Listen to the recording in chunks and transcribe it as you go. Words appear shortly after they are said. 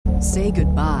Say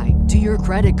goodbye to your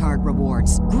credit card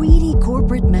rewards. Greedy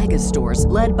corporate mega stores,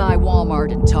 led by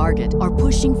Walmart and Target, are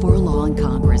pushing for a law in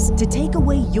Congress to take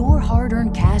away your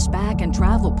hard-earned cash back and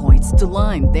travel points to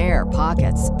line their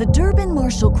pockets. The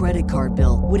Durbin-Marshall credit card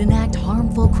bill would enact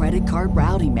harmful credit card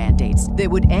routing mandates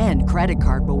that would end credit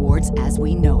card rewards as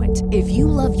we know it. If you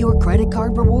love your credit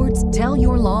card rewards, tell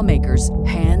your lawmakers,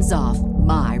 hands off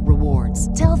my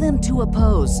rewards. Tell them to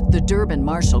oppose the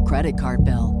Durbin-Marshall credit card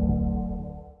bill.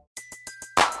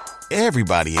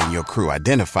 Everybody in your crew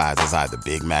identifies as either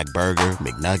Big Mac Burger,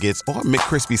 McNuggets, or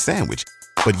McCrispy Sandwich.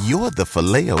 But you're the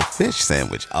Filet-O-Fish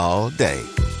Sandwich all day.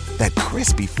 That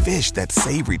crispy fish, that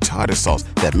savory tartar sauce,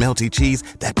 that melty cheese,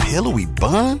 that pillowy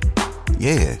bun.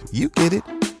 Yeah, you get it.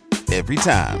 Every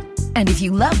time. And if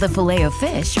you love the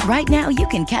Filet-O-Fish, right now you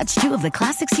can catch two of the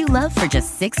classics you love for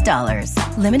just $6.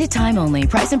 Limited time only.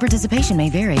 Price and participation may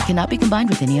vary. Cannot be combined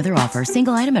with any other offer.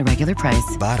 Single item at regular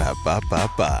price.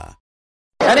 Ba-da-ba-ba-ba.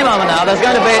 Any moment now, there's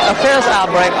going to be a fierce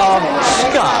outbreak of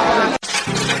ska.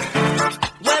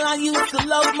 Well, I used to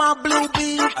love my blue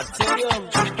beat. I tell you,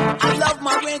 I love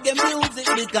my reggae music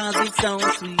because it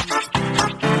sounds sweet.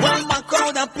 Well, my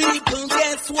crowd of people,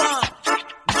 guess what?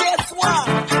 Guess what?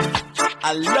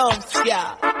 I love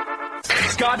ska.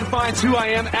 Ska defines who I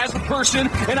am as a person,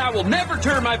 and I will never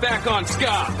turn my back on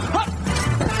ska.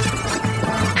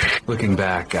 Looking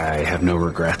back, I have no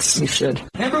regrets. You should.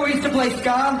 Remember we used to play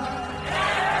ska?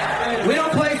 We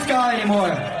don't play ska anymore.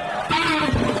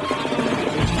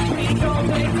 We don't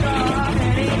play ska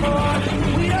anymore.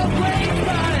 We don't play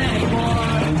ska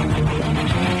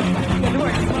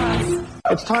anymore.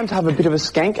 It's time to have a bit of a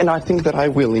skank, and I think that I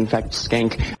will, in fact,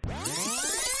 skank.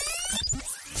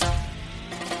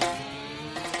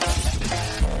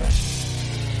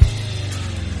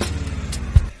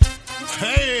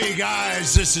 Hey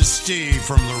guys, this is Steve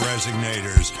from the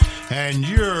Resignators, and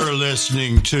you're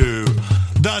listening to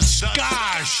The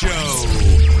Ska Show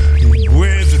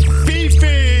with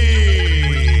Beefy.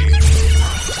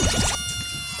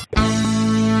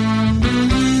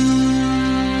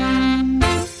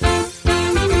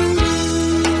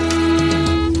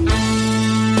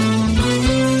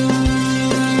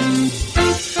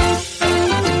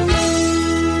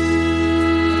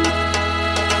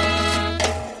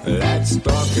 Let's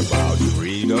talk about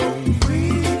freedom.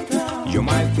 You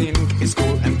might think it's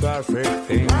cool and perfect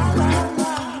thing,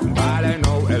 but I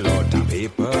know a lot of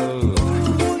people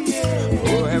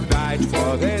who have died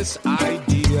for this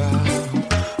idea.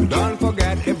 Don't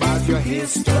forget about your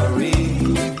history.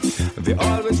 They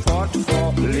always fought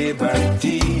for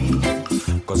liberty,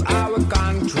 'cause our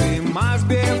country must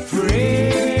be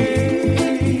free.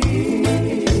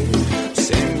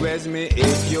 Sing with me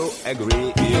if you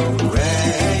agree.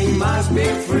 Ukraine must be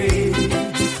free.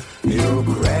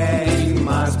 Ukraine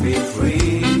must be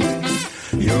free.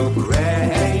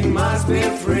 Ukraine must be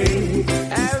free.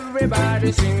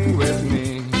 Everybody sing with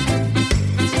me.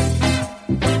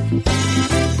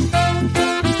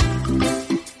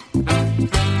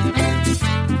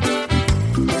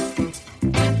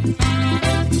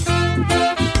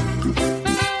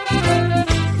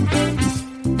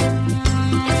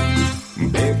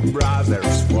 Big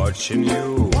brother's watching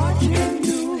you.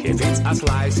 He feeds a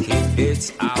slice, he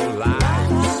eats our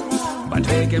lives. But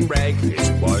we can break his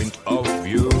point of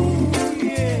view.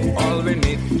 All we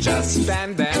need, just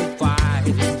stand and fight.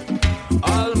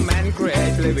 All men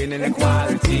create living in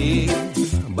equality,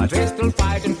 but we're still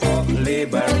fighting for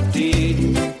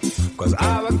liberty. 'Cause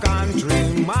our country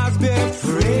must be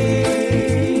free.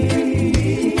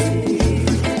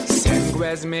 Sing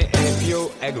with me if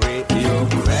you agree.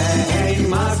 Ukraine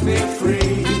must be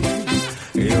free.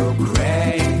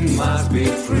 Ukraine must be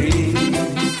free.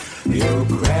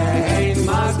 Ukraine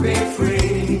must be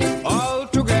free. All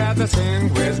together sing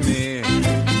with me.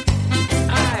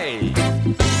 Aye.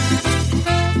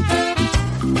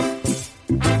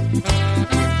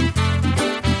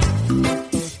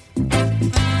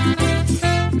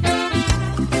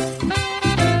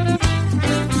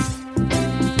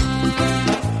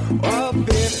 All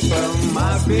people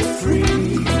must be free.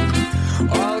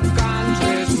 All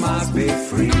countries must be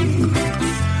free.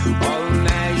 All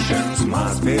nations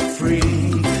must be free.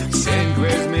 Sing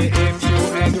with me if you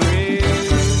agree.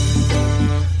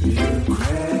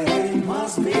 Ukraine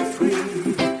must be free.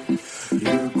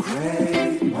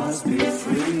 Ukraine must be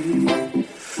free.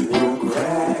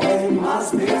 Ukraine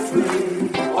must be free.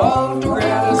 All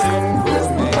together sing with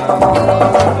me.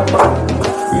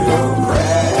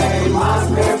 Ukraine must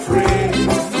be free.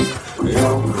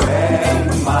 Ukraine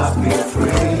must be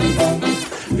free.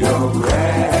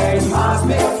 Ukraine must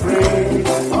be free.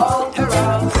 All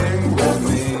around sing with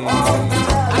me.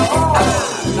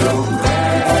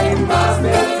 Ukraine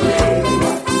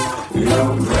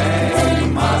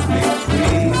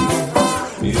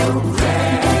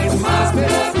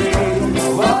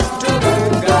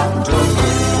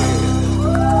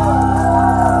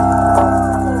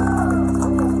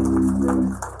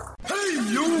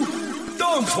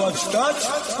Scott.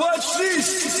 Watch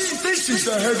this. This is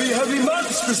the heavy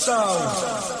monster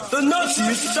sound. The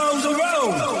nuttiest sound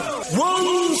around.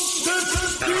 One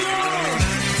step beyond.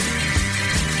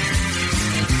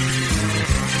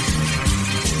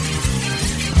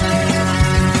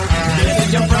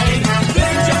 Build your brain on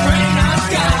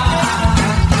Scott.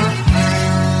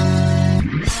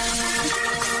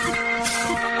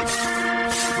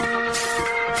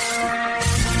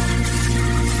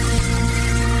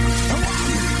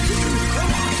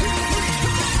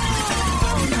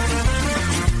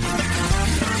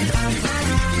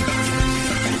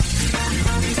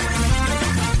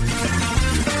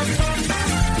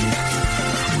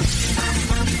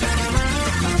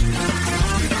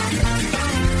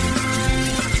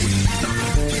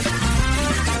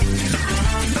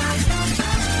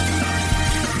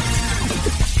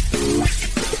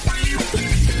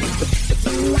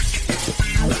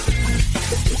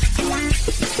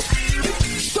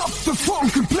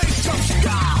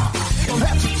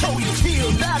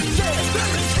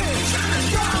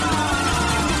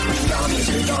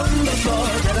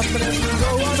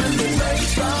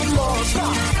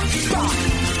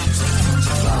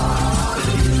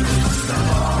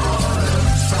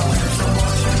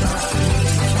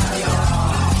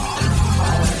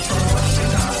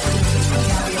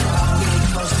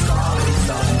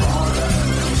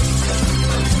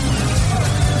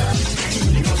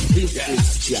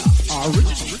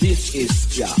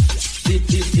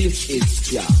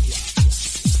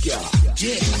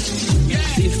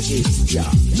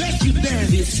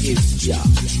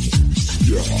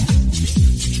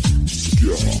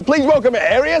 Please welcome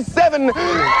Area 7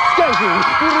 Skanking.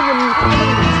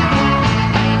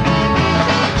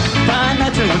 Find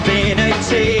natural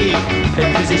infinity,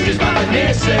 because it's just my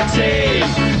necessity.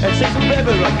 It takes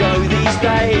wherever I go these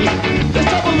days. Let's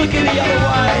stop and look at the other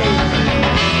way.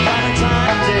 Finding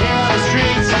time to hit on the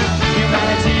streets.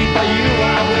 Humanity for you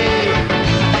are we.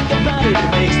 Think about it,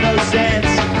 it makes no sense.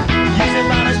 Using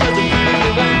manners just to prove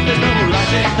the wrong. There's no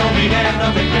logic, no meaning, no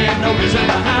thinking, no reason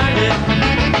behind it.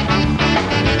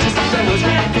 Just as I was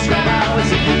meant to describe how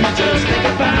it's if you just think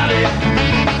about it.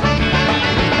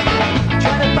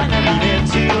 Try to find the meaning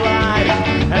to life,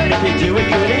 and if you do it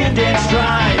could end in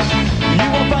strife. You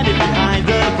won't find it behind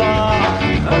the bar,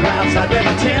 or outside where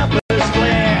the tempers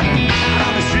flare. Out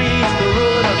on the streets, the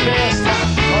rule of the fist.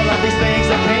 All of these things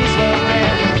are pains for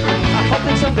men. I hope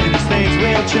that someday these things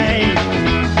will change.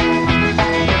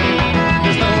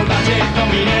 There's no logic, no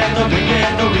meaning, no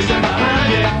thinking, no reason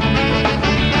behind it.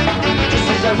 Just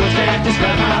as I was can't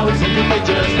describe how it's if you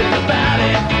just think about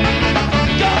it.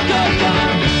 Go, go, go!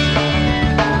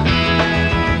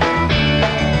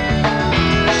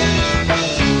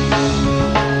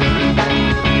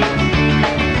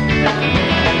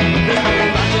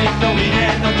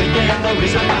 No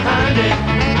reason behind it.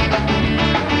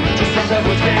 Just as I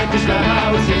was can't describe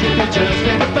how it's if you just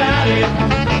think about it.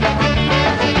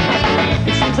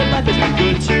 It seems like life has been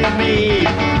good to me,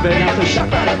 but I'm so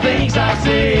shocked by the things I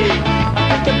see.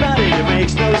 I think about it, it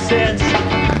makes no sense.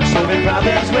 Solving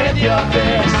problems with your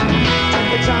fist.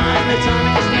 Take the time is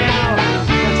now.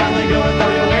 The time to go and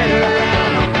throw your weight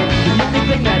around. The only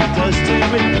thing that it does to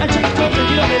me, I check the culture,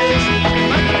 you know it is.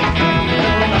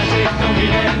 No logic, no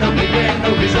meaning, no thinking, no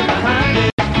reason behind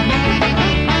it.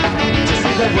 Just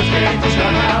as I was can't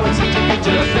describe how it's if you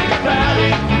just think about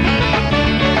it.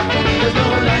 There's no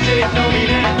logic, no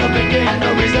meaning, no thinking, no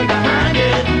reason behind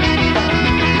it.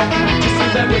 Just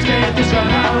as I was can't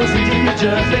describe how it's if you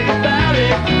just think about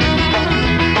it.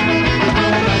 There's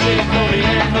no logic, no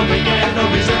meaning, no thinking, no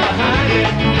reason behind it.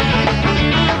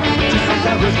 Just as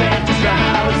I was can't describe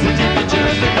how it's if you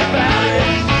just think about it.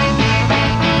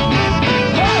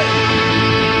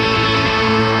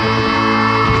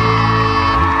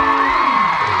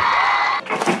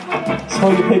 For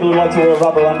the people who like to wear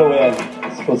rubber underwear,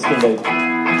 it's called skin deep.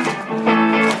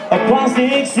 A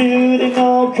plastic suit and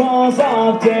no cause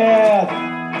of death.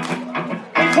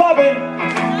 Clubbing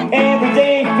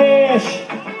everyday fish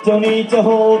don't need to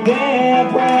hold their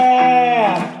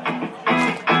breath.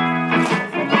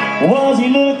 Was he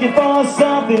looking for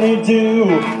something to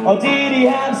do, or did he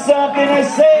have something to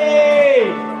say,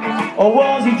 or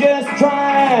was he just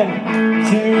trying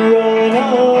to run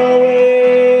away?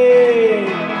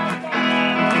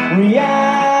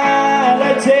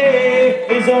 Reality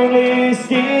is only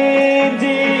skin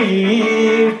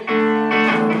deep.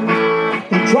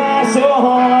 He tries so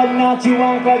hard not to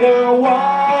act like a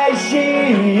white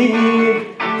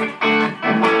sheep.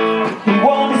 He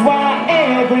wonders why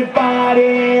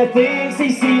everybody thinks he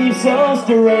seems so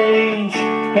strange.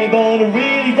 Hey, but it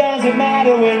really doesn't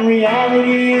matter when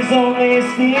reality is only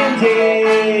skin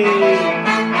deep.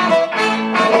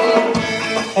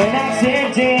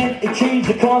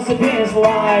 cost of his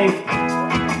life.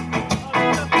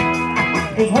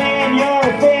 Cause when you're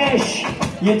a fish,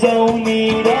 you don't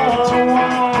need a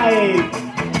wife.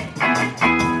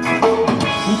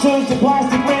 He took the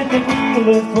plastic with the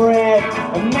needle and thread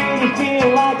and made it feel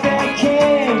like a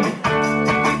king.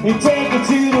 He take it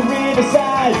to the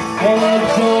riverside and let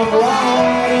jump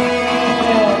right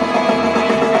in.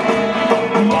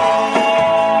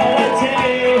 Reality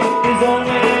is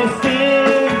only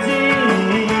still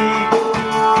deep.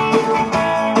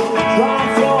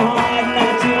 Trying so hard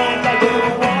not to act like a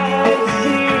white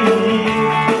sheep.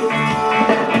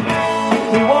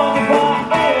 He wonders why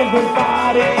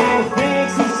everybody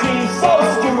thinks he seems so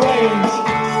strange.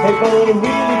 Hey, but it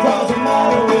really doesn't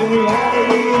matter when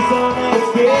reality is only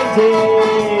still deep.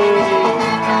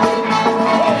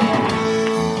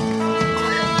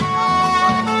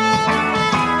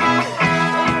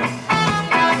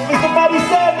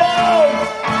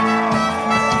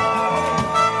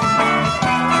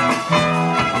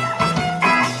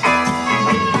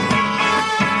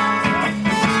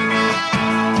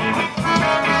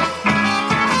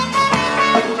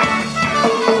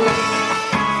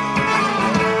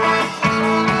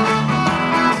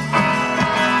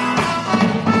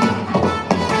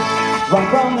 Right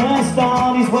from the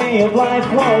start, his way of life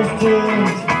was doomed.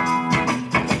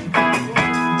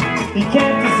 He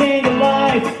kept a single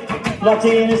life, locked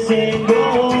in a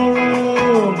single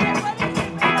room.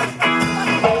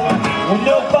 When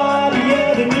nobody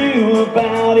ever knew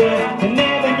about it, and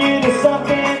never knew there's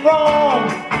something wrong.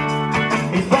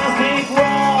 His plastic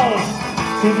walls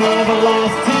could never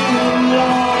last too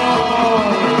long.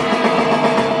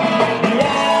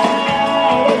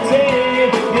 Reality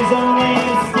is only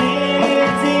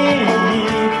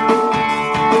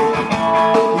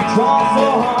try so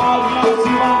hard not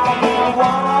to act like a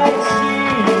white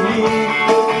sheep.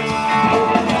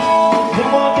 The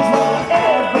wonders why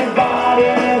everybody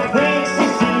thinks he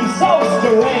seems so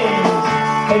strange.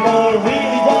 Hey, but it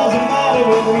really doesn't matter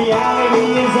when reality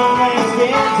is always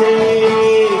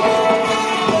guaranteed.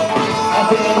 I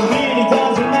said it really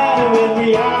doesn't matter when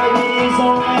reality is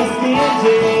always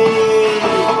guaranteed.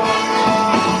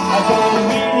 I said it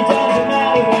really doesn't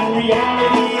matter when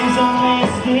reality is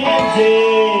always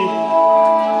guaranteed.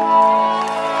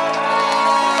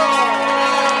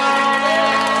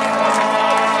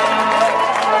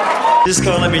 Just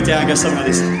can't let me down, go something like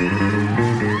this.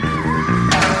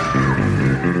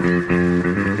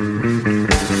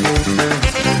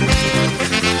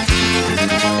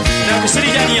 Now, if you're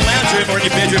sitting down in your lounge room or in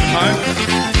your bedroom at home,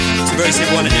 it's a very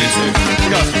simple one to dance to.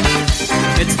 Go.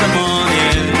 It's the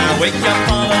morning, I wake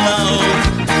up all alone.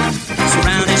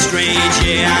 Surrounded strange,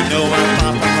 yeah, I know I'm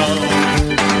far from home.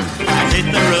 I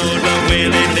hit the road, but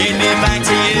will it lead me back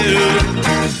to you?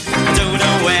 I don't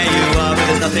know where you are, but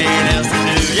there's nothing else to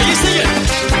do. Yeah, you see it!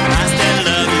 I still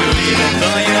love you, even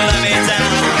though you let me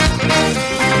down.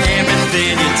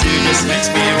 Everything you do just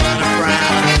makes me wanna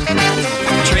frown.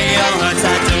 Trail hurts,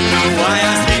 I don't know why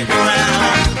I stick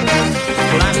around.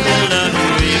 But I still love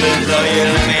you, even though you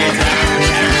let me down.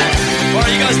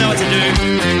 Alright, you guys know what to do.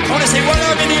 I wanna see one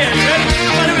arm in the air, you ready?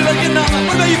 What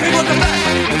about you people at the back?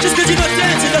 Just cause you're not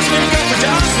dancing doesn't mean you can't put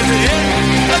your arms in the air.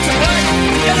 That's alright.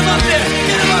 Get them up there.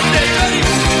 Get them up there. Ready?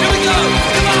 Here we go.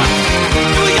 Come on.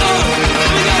 Here we go.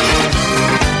 Here we go.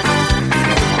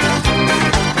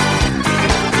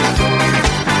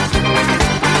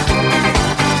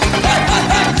 Hey, hey,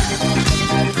 hey.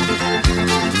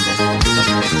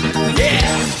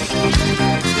 Yeah.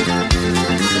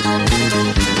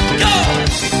 Go.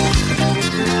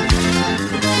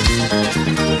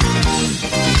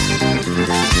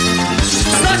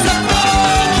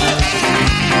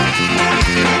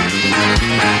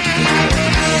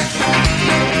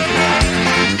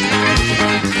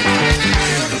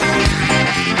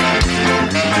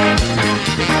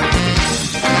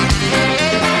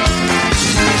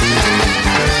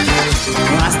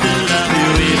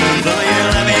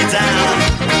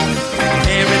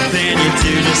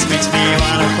 Just makes me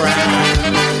wanna frown.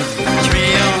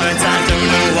 Trail hurts, I don't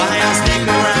know why I stick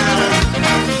around.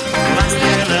 I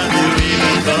still love you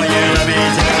even though you let me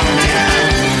down.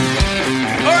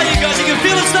 Alright you guys, you can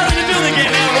feel it starting to build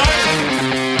again now,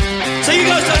 right? So you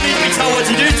guys don't need to be told what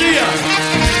to do ya?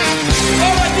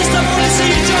 Alright, this time I want to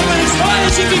see you jumping as high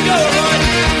as you can go, alright?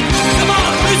 Come on,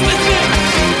 who's with me?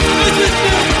 Who's with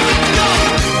me? Go!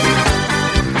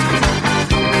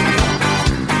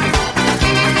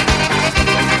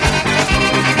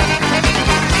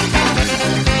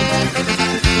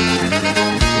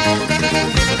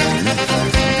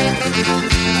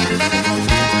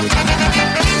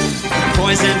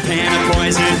 Poison pen, a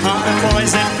poison heart, a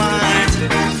poison mind.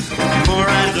 The more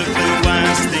I look, the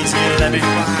worse let me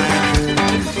find.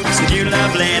 So you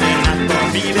love landing, not for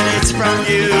me, but it's from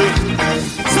you.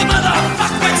 Some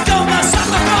motherfuckers gonna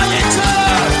suffer for you too.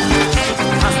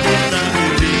 I still love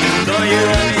you, even though you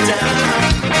let me down.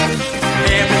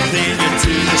 Everything you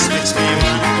do just makes me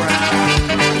wanna cry.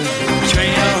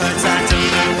 Betrayal hurts, I don't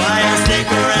know why I stick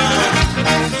around.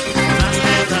 I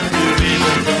still love you,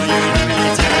 even though you let me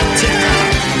down too.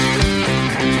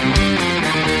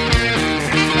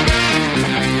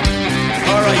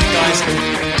 Alright, you guys,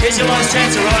 here's your last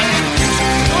chance, alright?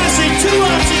 I want to see 2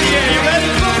 arms in the air, you ready?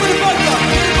 Come on, put it both up,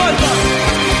 put it both up.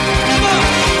 Come on,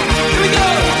 here we go.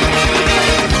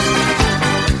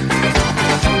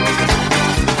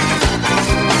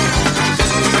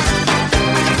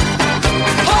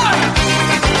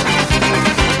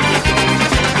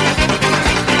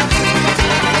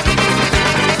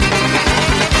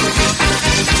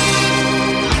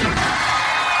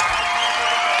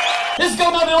 This is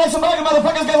going on to like some fucking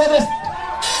motherfuckers go like this.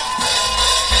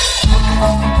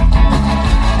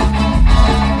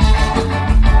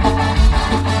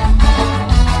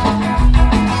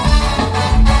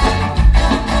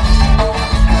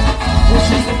 Well,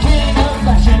 she's the king of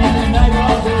fashion in the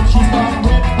neighborhood. She's got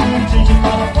ripped blue jeans, she's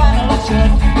got a flannel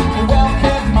shirt. A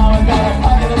well-kept mama got a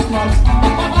packet of smokes.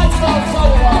 My mate's not so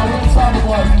wild, we're so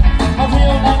close. My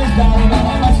real name is Barry, but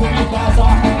my mate's with me guys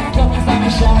are. Girlfriend's name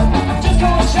is Sharon. Just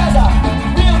call her Shazza.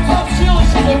 Real top Sheila,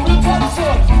 she's a real top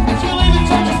sort. She'll even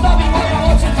change your stubby while you're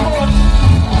watching sports.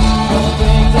 All the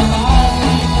things that I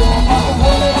need for my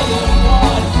world of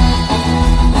blood.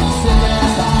 Sit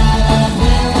inside and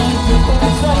really feel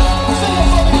the sun. Sing it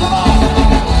for me, come on!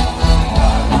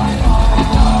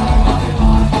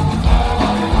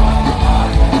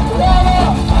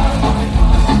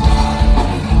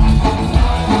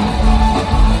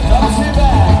 Not too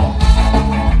bad.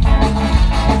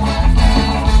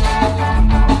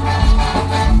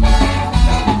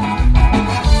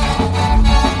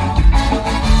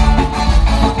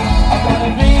 I've got a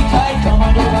VK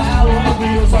coming over alloy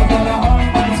wheels. I've got a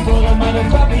homemade spoiler made of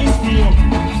crappy steel.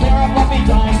 There are floppy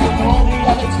dice and all the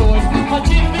other toys. My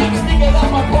gym big sticker,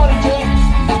 that's my prodigy.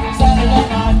 Saturday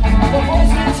night, the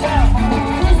boys in town,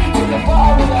 cruising to the bar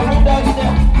with our windows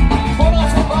down. One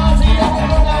night to Barnsley, young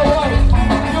and on our road.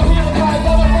 You'll hear the guy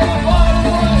coming from the fire and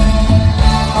away.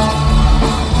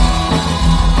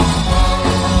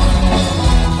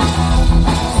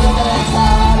 Suddenly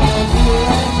tired of you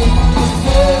and me.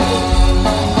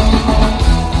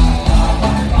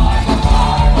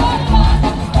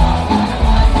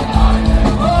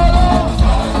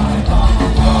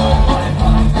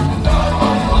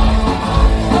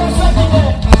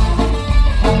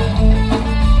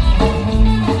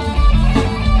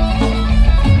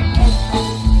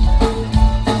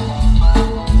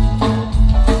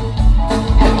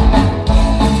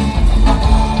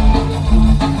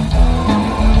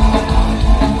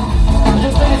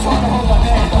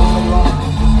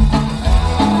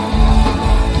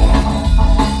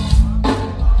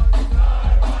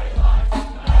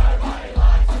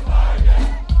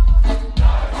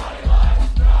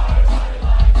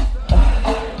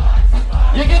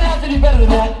 You're gonna have to do better than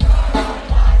that.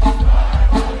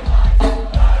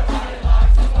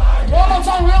 One more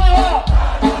time, really loud.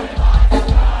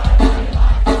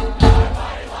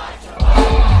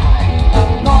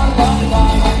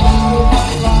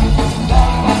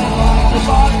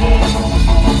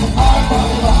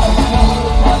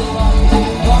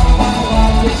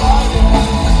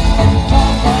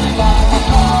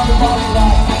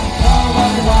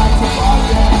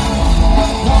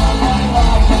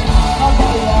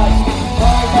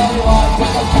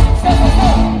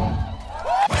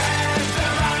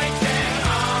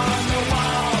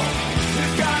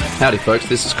 Howdy folks,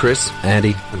 this is Chris,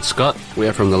 Andy and Scott. We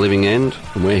are from The Living End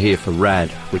and we're here for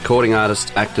RAD, recording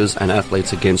artists, actors and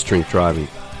athletes against drink driving.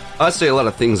 I see a lot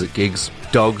of things at gigs,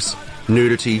 dogs,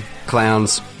 nudity,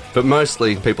 clowns, but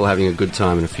mostly people having a good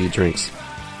time and a few drinks.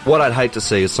 What I'd hate to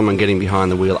see is someone getting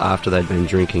behind the wheel after they've been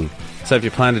drinking. So if you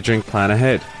plan to drink, plan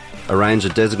ahead. Arrange a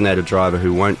designated driver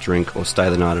who won't drink or stay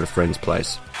the night at a friend's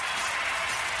place.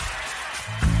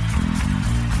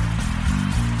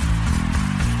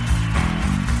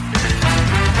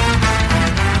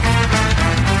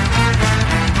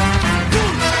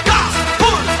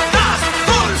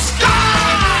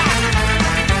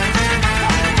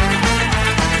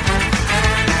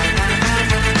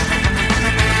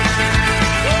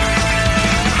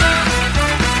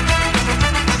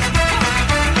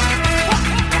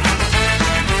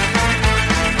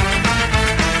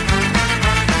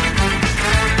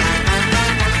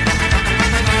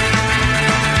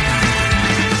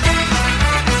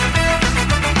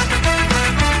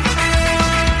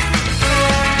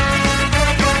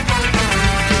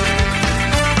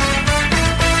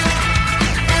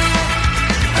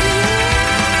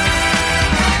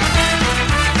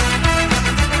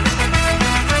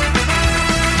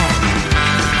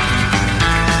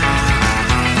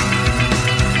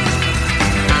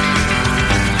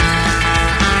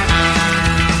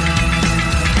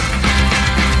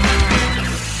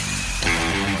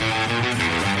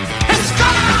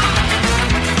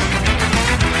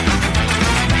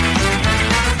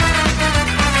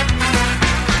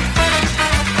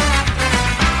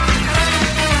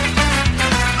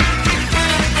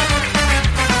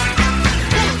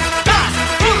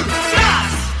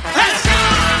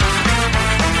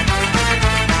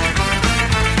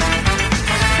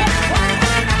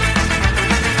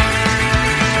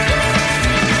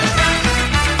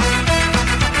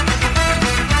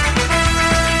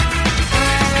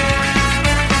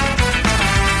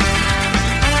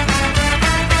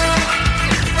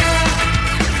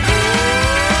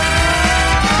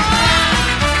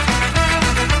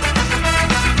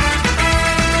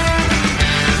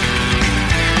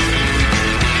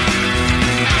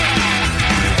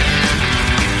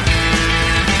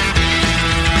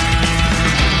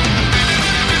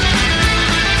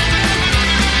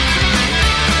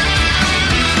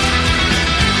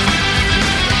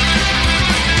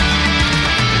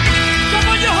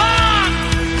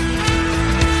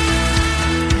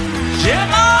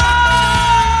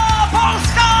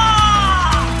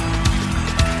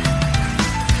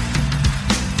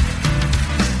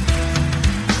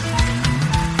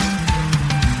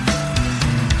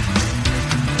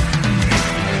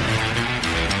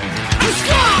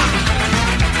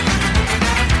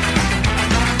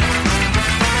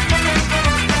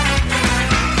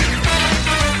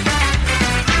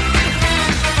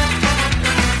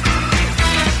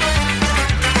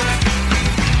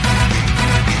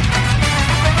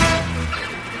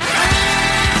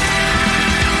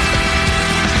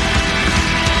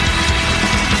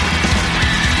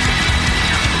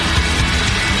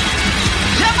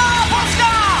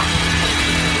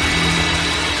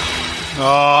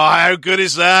 Oh, how good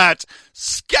is that?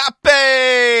 Scape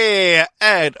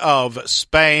out of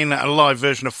Spain, a live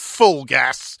version of Full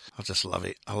Gas. I just love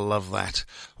it. I love that.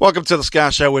 Welcome to the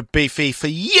Ska Show with Beefy for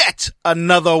yet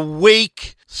another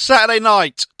week. Saturday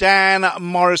night, Dan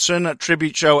Morrison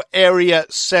tribute show, Area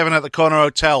 7 at the Corner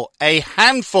Hotel. A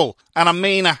handful, and I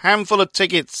mean a handful of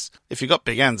tickets. If you've got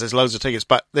big hands, there's loads of tickets,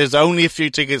 but there's only a few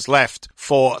tickets left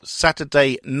for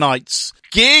Saturday night's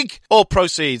gig. All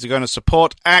proceeds are going to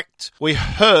support ACT. We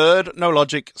heard No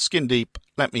Logic, Skin Deep,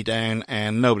 Let Me Down,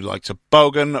 and Nobody Likes a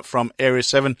Bogan from Area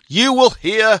 7. You will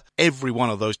hear every one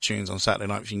of those tunes on Saturday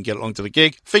night if you can get along to the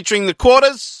gig. Featuring The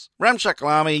Quarters, Ramshackle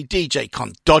Army, DJ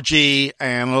Kondoji,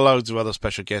 and loads of other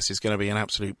special guests. It's going to be an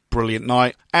absolute brilliant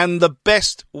night. And the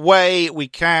best way we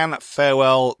can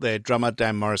farewell their drummer,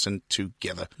 Dan Morrison,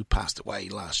 together, who passed away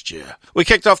last year. We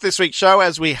kicked off this week's show,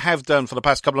 as we have done for the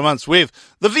past couple of months, with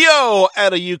the VO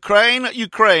out of Ukraine.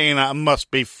 Ukraine must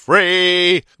be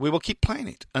free. We will keep playing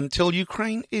it until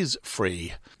Ukraine is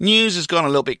free. News has gone a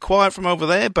little bit quiet from over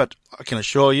there, but I can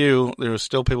assure you there are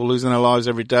still people losing their lives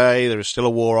every day. There is still a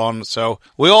war on, so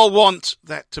we all want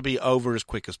that to be over as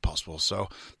quick as possible. So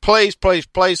please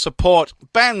support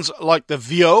bands like the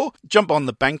VO. Jump on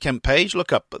the Bandcamp page,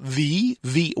 look up the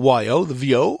VYO, the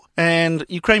VO, and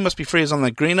Ukraine Must Be Free is on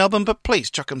their Green album, but please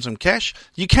chuck them some cash.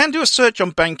 You can do a search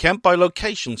on Bandcamp by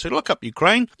location, so look up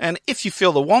Ukraine, and if you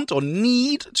feel the want or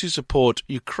need to support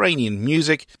Ukrainian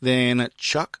music, then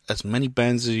chuck as many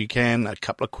bands as you can, a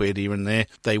couple of quid here and there.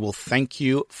 They will thank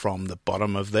you from the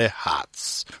bottom of their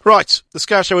hearts. Right, the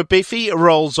Ska Show with Beefy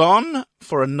rolls on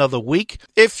for another week.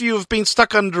 If you've been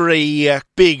stuck under a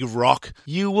big rock,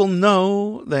 you will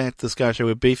know that the Ska Show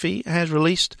with Beefy has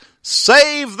released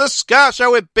Save the Ska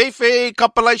Show with Beefy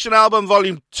compilation album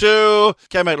volume 2.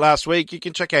 Came out last week. You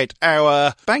can check out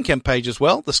our Bandcamp page as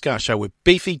well, the Ska Show with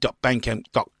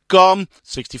Beefy.bandcamp.com.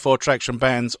 64 tracks from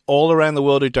bands all around the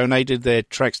world who donated their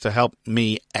tracks to help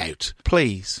me out.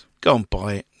 Please go and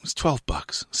buy it. It's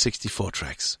 $12, 64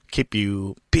 tracks. Keep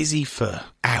you busy for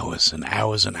hours and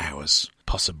hours and hours,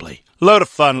 possibly. Load of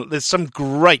fun. There's some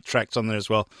great tracks on there as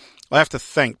well. I have to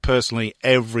thank, personally,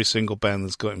 every single band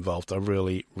that's got involved. I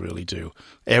really, really do.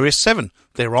 Area 7,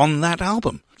 they're on that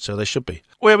album, so they should be.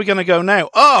 Where are we going to go now?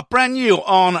 Brand new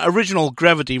on Original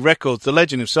Gravity Records, the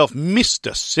legend himself,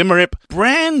 Mr. Simmerip.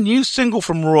 Brand new single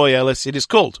from Roy Ellis. It is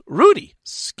called Rudy,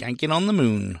 Skanking on the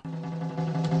Moon.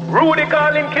 Rudy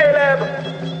calling Caleb.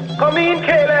 Come in,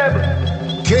 Caleb.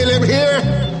 Caleb here?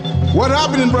 What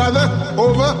happening, brother?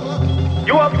 Over.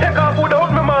 You have taken off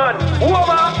without me, man.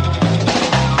 Over.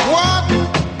 What?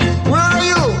 Where are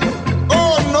you?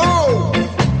 Oh, no.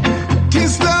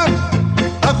 Kingston,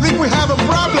 I think we have a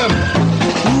problem.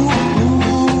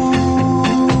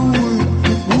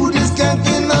 Rudy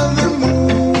skanking on the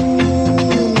moon.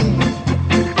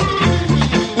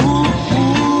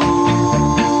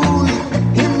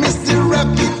 He missed the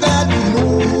rocket that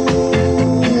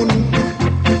moon.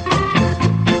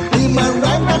 He might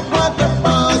ride my water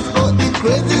pass, but the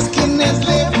crazy skin has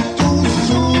left too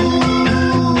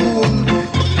soon.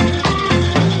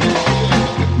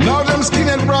 Now them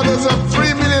skinhead brothers have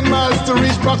 3 million miles to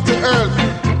reach back to Earth.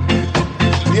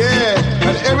 Yeah,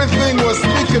 and everything was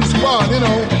spick and span, you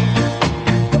know.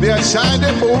 They had shined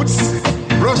their boots,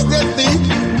 brushed their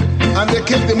teeth, and they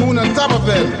kept the moon on top of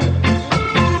them.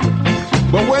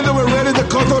 But when they were ready to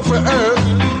cut out for Earth,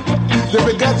 they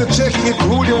began to check if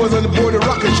Rudy was on board the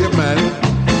rocket ship, man.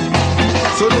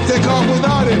 So they take off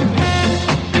without him.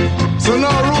 So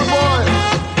now, rude boy,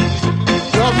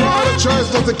 you have no other choice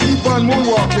but to keep on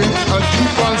moonwalking and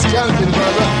keep on skanking,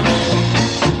 brother.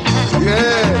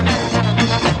 Yeah.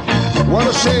 What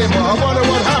a shame. I wonder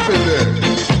what happened there.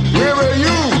 Where were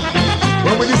you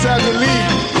when we decided to leave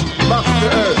back to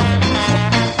Earth?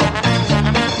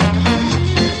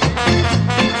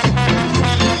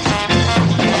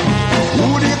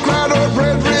 Rudy cried out,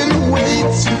 brethren,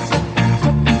 wait.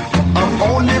 I'm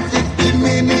only 15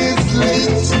 minutes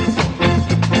late.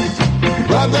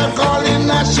 Brother calling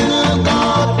National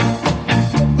Guard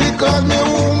because my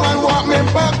woman want me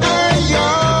back her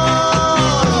yard.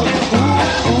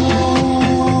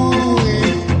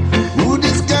 Rudy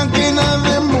skanking on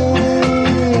the moon.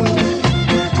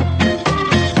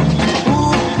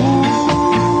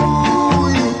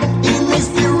 He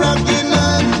missed the rockin'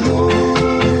 and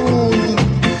moon.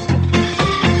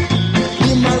 He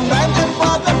might ride the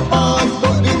father pass,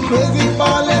 but the crazy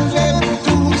ball and left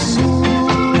too soon.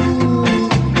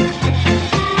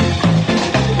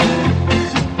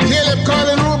 Caleb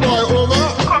calling rude boy, over.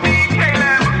 Come in,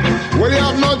 Caleb. Well, you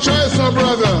have no choice, my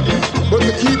brother, but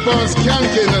to keep on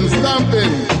skanking and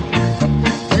stamping.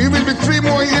 We will be 3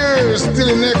 more years till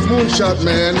the next moonshot,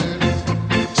 man.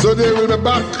 So they will be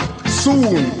back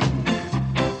soon.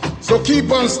 So keep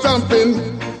on stamping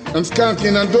and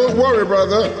skanking, and don't worry,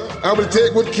 brother. I will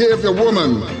take good care of your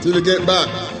woman till you get back.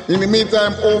 In the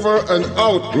meantime, over and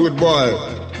out, rude boy.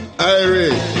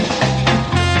 Irie.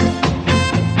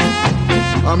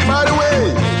 And by the way,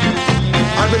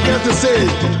 I forgot to say,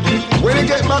 when you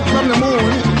get back from the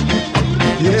moon,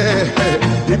 yeah,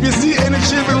 if you see any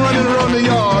children running around the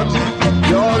yard,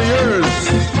 they're all yours.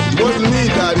 It wasn't me,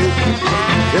 Daddy.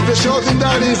 If the shouting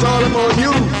Daddy is all about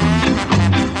you,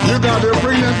 you got her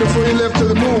pregnant before you left to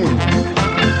the moon.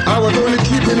 I was only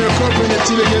keeping her company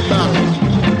until you get back.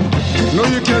 No,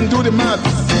 you can do the maths.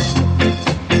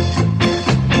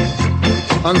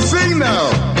 And sing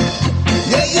now.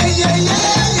 Yeah, yeah, yeah,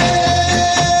 yeah, yeah.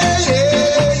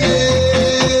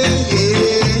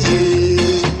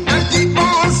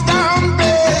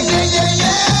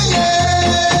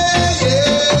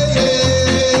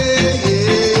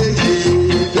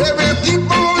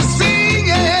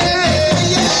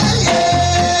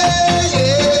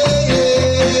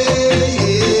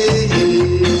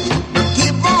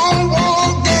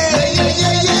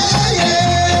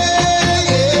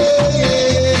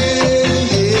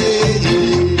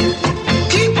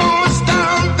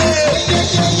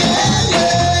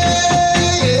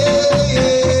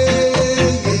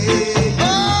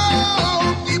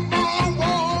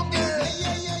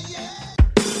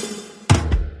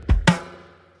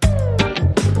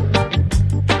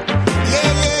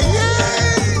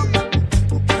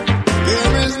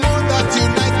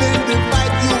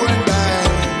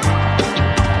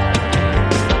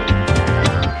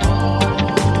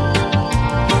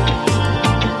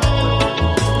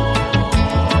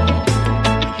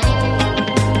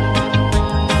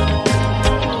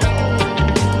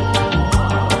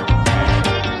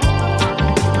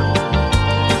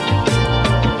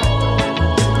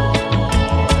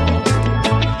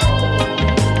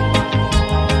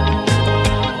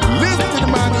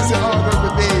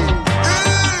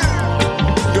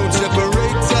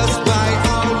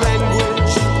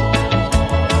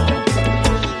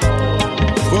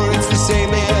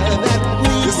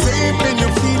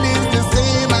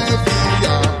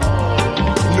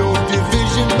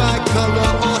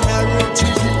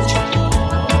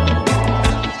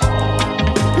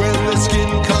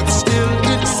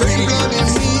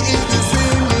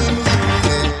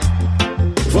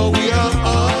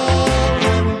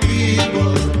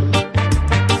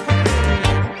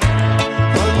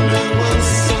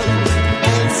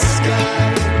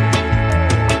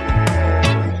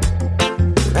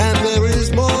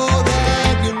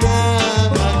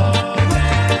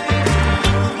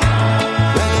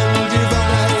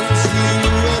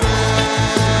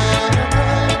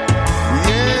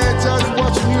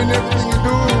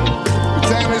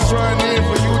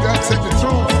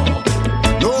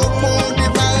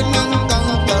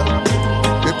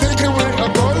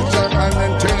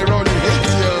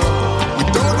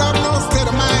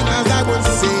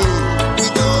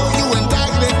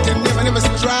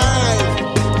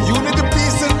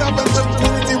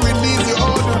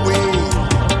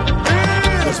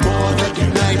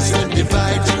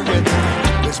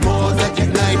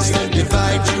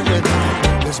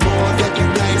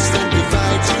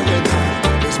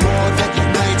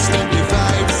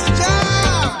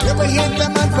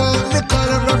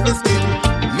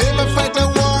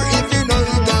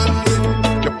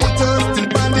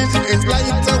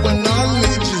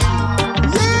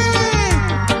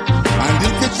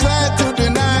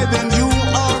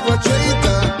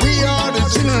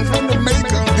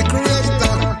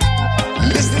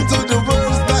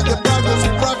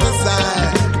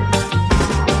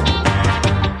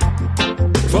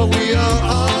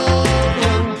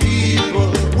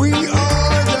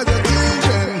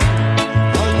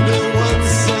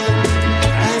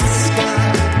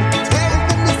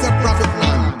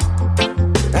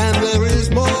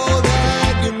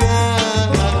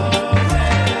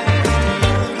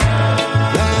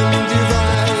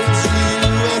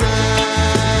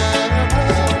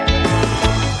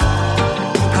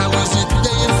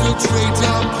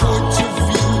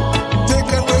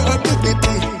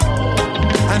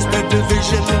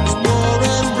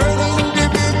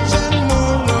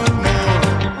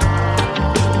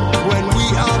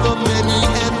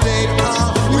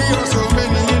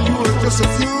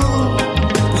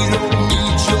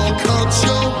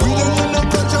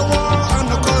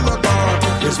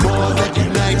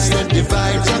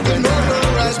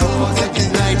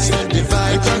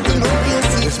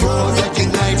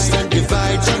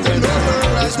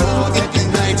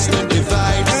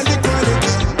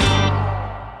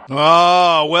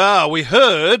 Well, we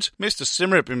heard Mr.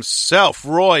 Simrip himself,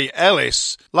 Roy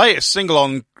Ellis, latest single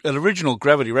on original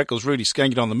Gravity Records, Rudy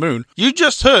Skanking on the Moon. You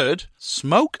just heard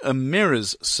Smoke and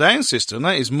Mirrors sound system.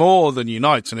 That is More Than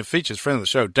Unites, and it features friend of the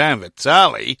show, Dan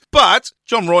Vitale. But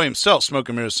John Roy himself, Smoke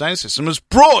and Mirrors sound system, has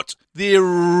brought the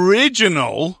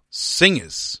original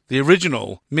singers, the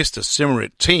original Mr.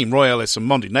 Simrit team, Roy Ellis and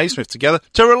Monty Naismith, together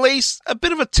to release a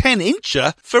bit of a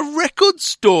 10-incher for Record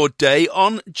Store Day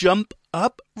on Jump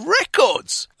Up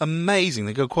Records. Amazing.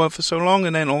 They go quiet for so long,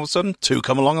 and then all of a sudden, two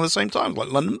come along at the same time,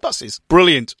 like London buses.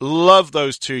 Brilliant. Love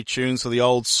those two tunes for the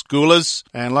old schoolers.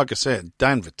 And like I said,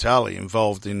 Dan Vitale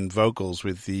involved in vocals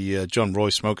with the John Roy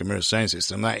Smoke and Mirror sound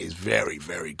system. That is very,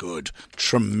 very good.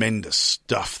 Tremendous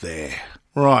stuff there.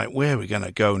 Right, where are we going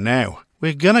to go now?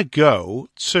 We're going to go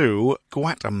to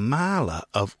Guatemala,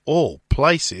 of all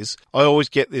places. I always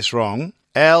get this wrong.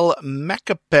 El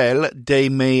Macapel de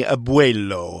mi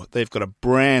Abuelo. They've got a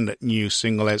brand new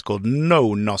single out. It's called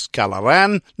No Nos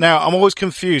Calarán. Now, I'm always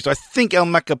confused. I think El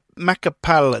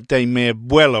Macapel de mi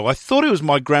Abuelo. I thought it was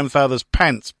my grandfather's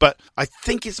pants, but I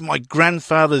think it's my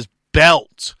grandfather's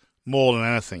belt more than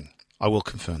anything. I will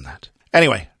confirm that.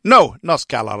 Anyway, No Nos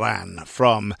Calarán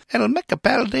from El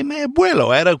Macapel de mi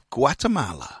Abuelo out of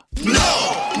Guatemala. No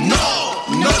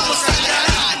nos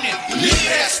callarán.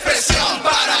 Libre expresión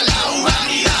para la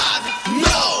humanidad.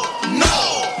 No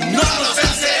nos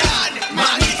vencerán.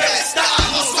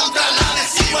 Manifestamos contra la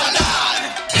desigualdad.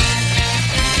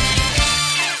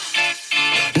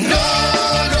 No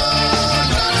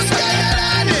nos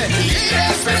callarán. Libre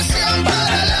expresión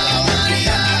para la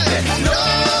humanidad. No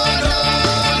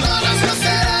nos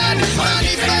vencerán.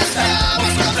 Manifestamos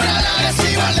contra la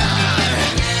desigualdad.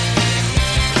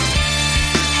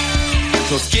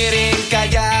 Nos quieren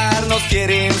callar, nos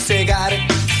quieren cegar.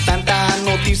 Tanta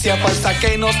noticia falsa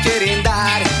que nos quieren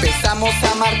dar. Empezamos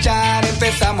a marchar,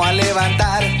 empezamos a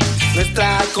levantar.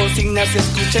 Nuestra consigna se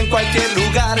escucha en cualquier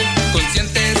lugar.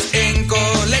 Conscientes en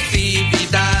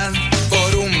colectividad,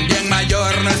 por un bien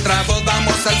mayor nuestra voz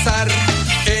vamos a alzar.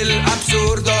 El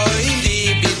absurdo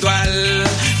individual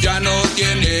ya no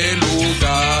tiene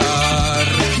lugar.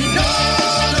 No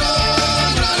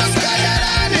nos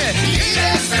callarán. Libre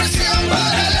expresión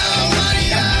para la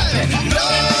humanidad. No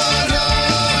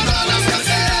nos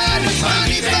vencerán.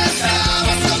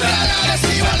 Manifestamos contra la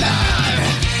desigualdad.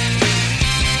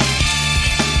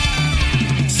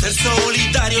 Ser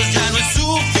solidarios ya no es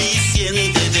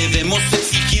suficiente. Debemos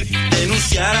exigir,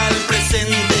 denunciar al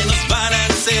presente. Nos van a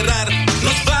encerrar,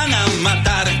 nos van a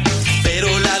matar, pero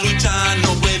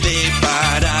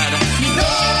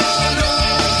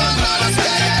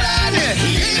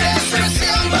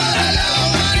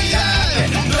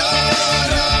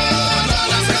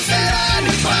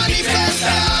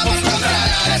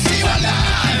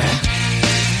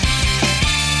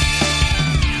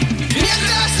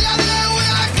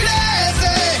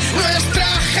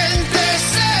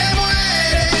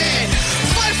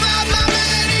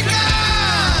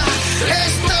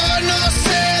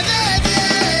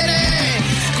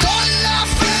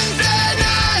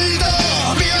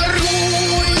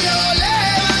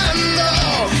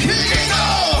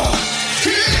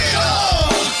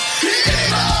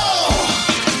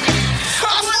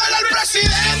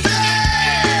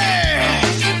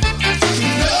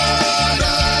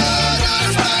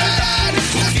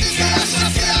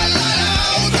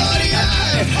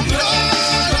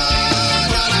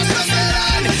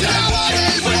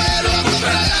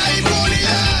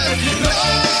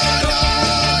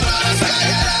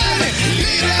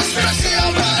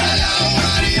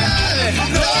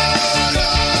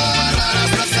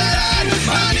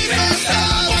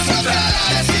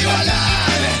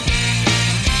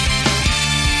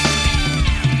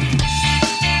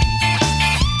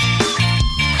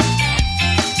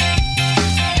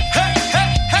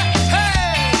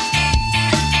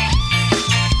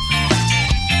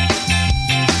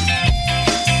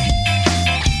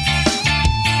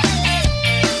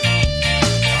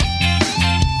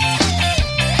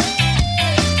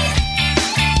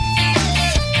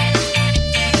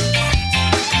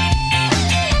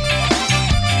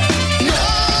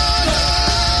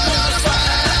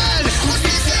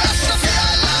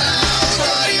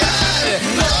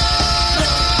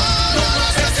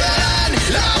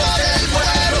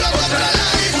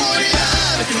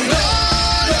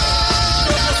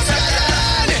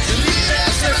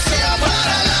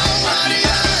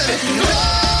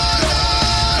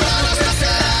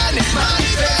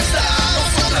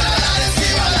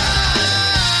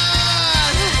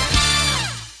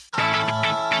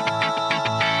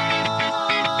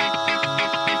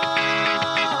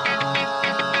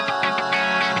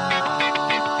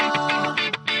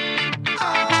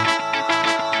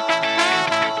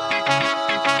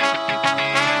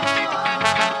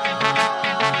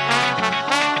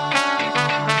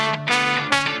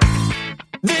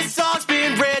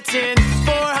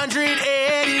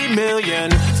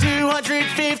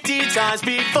 1,250 times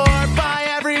before by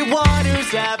everyone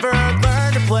who's ever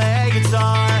learned to play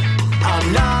guitar.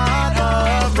 I'm not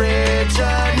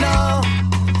original,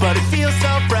 but it feels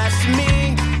so fresh to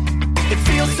me. It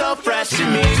feels so fresh to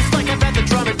me. Just like I bet the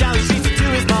drummer down the street to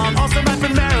his mom. Also right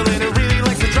from Maryland, who really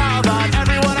likes to draw a lot.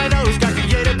 Everyone I know who's got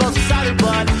creative both inside their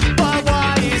blood. But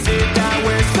why is it that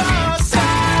we're so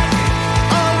sad?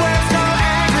 Oh, we're so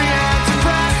angry and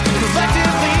depressed.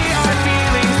 Collectively our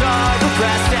feelings are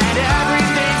repressed and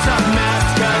everything's a mess.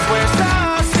 Cause we're so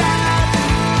sad.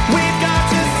 We've got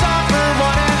to suffer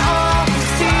one and all.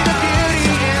 See the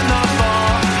beauty in the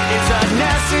fall. It's a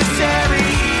necessary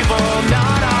evil,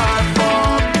 not our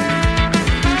fault.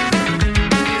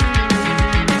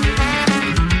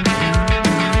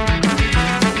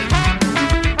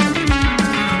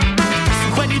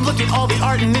 All the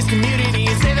art in this community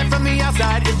and say that from the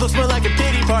outside it looks more like a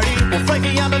pity party. Well,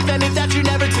 frankly, I'm offended that you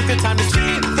never took the time to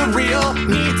see the real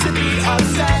need to be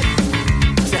upset,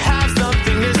 to have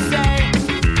something to say,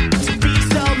 to be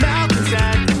so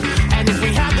malcontent. And if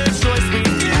we had the choice, we'd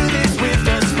do this with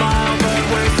a smile. But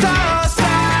we're so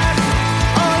sad.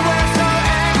 Oh, we're so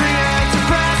angry and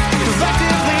depressed.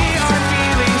 Collectively, our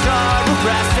feelings are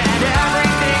repressed and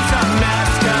everything's a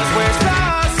mess. Cause we're so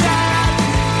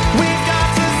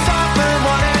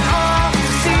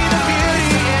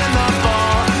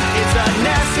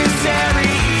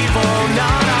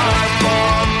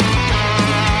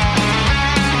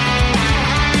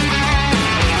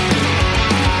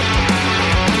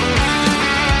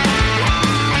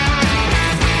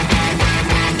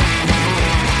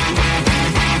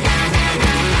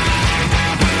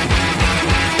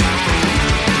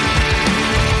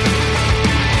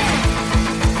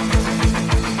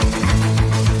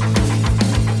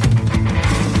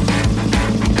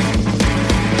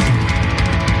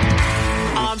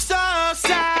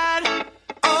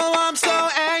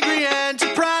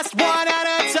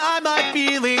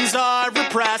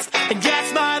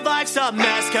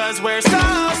cause we're so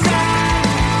sad.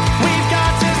 We've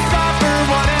got to suffer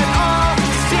one and all.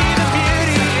 See the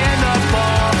beauty in the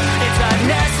fall. It's a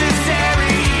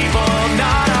necessary evil,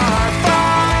 not our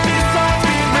fault. This song's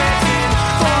been written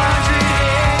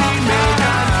 480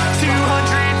 million,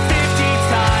 250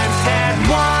 times and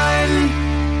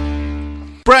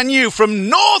 1. Brand new from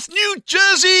North New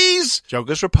Jersey's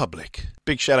Joker's Republic.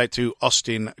 Big shout out to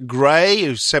Austin Gray,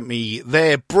 who sent me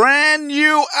their brand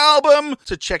new album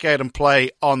to check out and play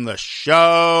on the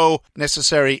show.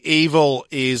 Necessary Evil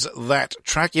is that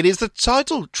track. It is the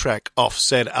title track off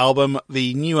said album.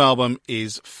 The new album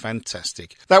is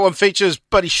fantastic. That one features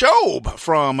Buddy Schaub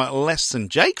from Less Than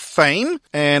Jake fame,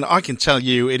 and I can tell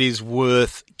you it is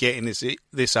worth getting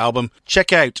this album.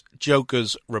 Check out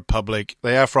Joker's Republic.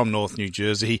 They are from North New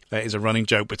Jersey. That is a running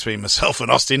joke between myself and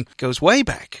Austin. Goes way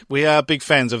back. We are big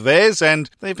fans of theirs,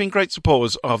 and they've been great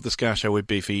supporters of the Ska Show with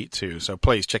Beefy too. So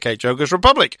please check out Joker's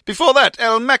Republic. Before that,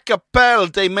 El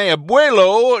Macapel de Mi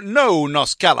Abuelo no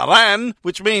nos calarán,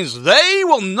 which means they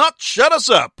will not shut us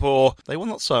up, or they will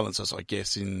not silence us, I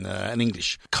guess, in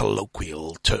English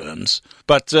colloquial terms.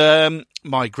 But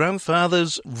my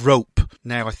grandfather's rope.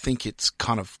 Now I think it's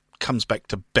kind of comes back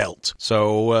to belt.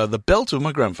 So the belt of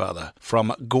my grandfather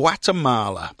from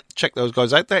Guatemala. Check those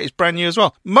guys out. That is brand new as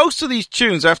well. Most of these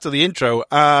tunes after the intro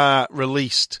are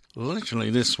released literally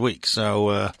this week.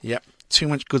 So, yep, too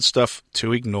much good stuff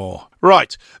to ignore.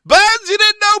 Right. Bands you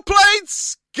didn't know played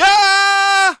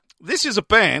ska! This is a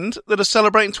band that are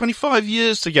celebrating 25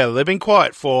 years together. They've been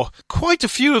quiet for quite a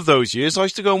few of those years. I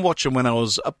used to go and watch them when I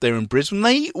was up there in Brisbane.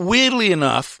 They, weirdly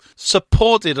enough,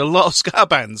 supported a lot of ska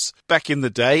bands back in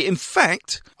the day. In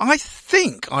fact, I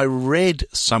think I read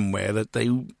somewhere that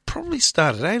they probably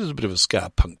started out as a bit of a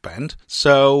ska punk band.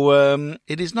 So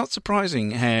it is not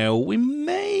surprising how we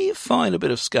may find a bit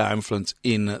of ska influence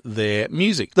in their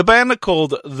music. The band are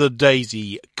called the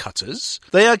Daisy Cutters.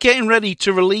 They are getting ready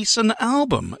to release an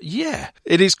album. Yeah,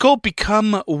 it is called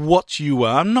Become What You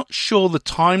Are. I'm not sure the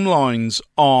timelines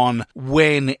on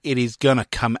when it is going to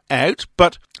come out,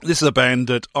 but this is a band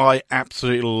that I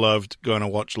absolutely loved going to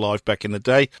watch live back in the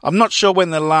day. I'm not sure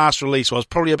when their last release was,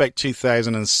 probably about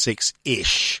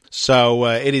 2006-ish. So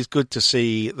it is good to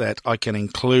see that I can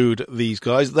include these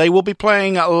guys. They will be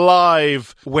playing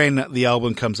live when the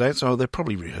album comes out, so they're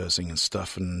probably rehearsing and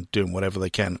stuff and doing whatever they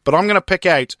can. But I'm going to pick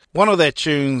out one of their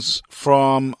tunes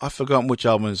from, I've forgotten which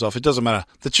album it's off, it doesn't matter.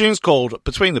 The tune's called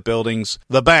Between the Buildings.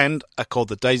 The band are called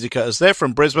the Daisy Cutters. They're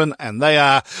from Brisbane, and they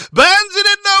are bands in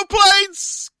no played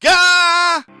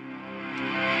ska!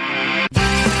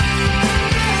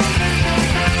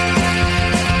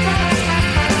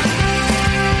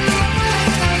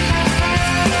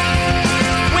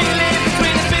 We live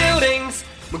between the buildings.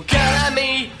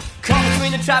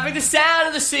 Having the sound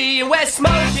of the sea, and we're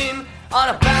smoking on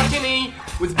a balcony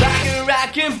with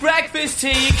baccarat and breakfast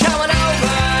tea. Coming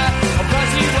over, I'll buzz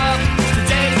you up.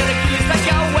 Today's gonna be just like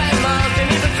a wet month.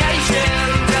 Any vacation,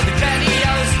 tell the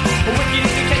grandiose. A wicked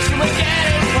indication we're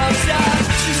getting closer.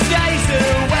 She stays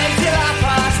away till I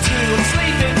pass two. I'm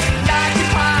sleeping like the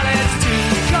pilots too.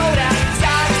 Cold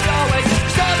outside as always,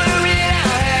 summer in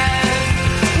our hands.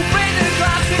 We'll bring the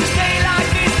clocks and stay like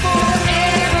this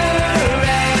forever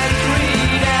and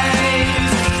 3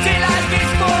 days. Stay like this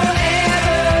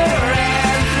forever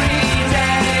and 3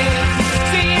 days.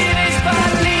 Seeing is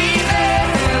but leaving,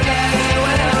 they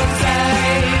will say.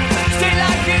 Stay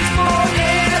like this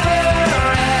forever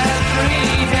and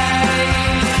 3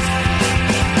 days.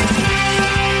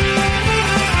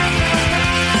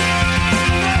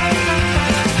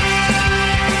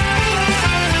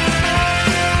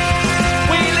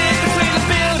 We live between the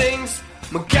buildings,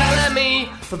 Miguel and me,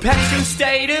 perpetual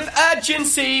state of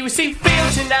urgency. We see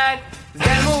field tonight,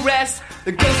 then we'll rest.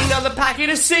 The girl's another packet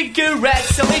of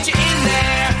cigarettes. I'll meet you in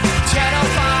there, Channel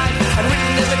 5, and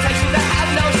written invitations that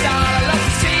have no style. I love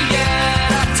to see you,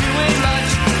 not doing much,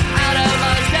 out of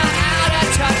mind, not out of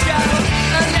touch.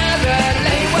 Oh, another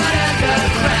late one at the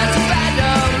ground. Too bad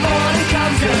the morning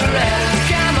comes around.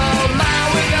 Come on, man,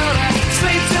 we're gonna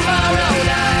sleep tomorrow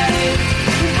night.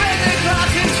 Break the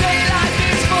clock and stay like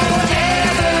this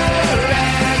forever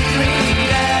and 3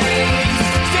 days.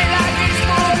 Stay like this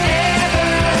forever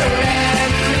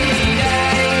and 3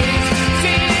 days.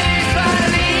 See it but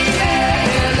leave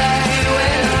it, they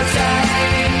will say.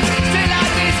 Stay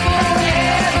like this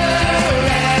forever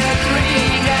and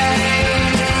 3 days.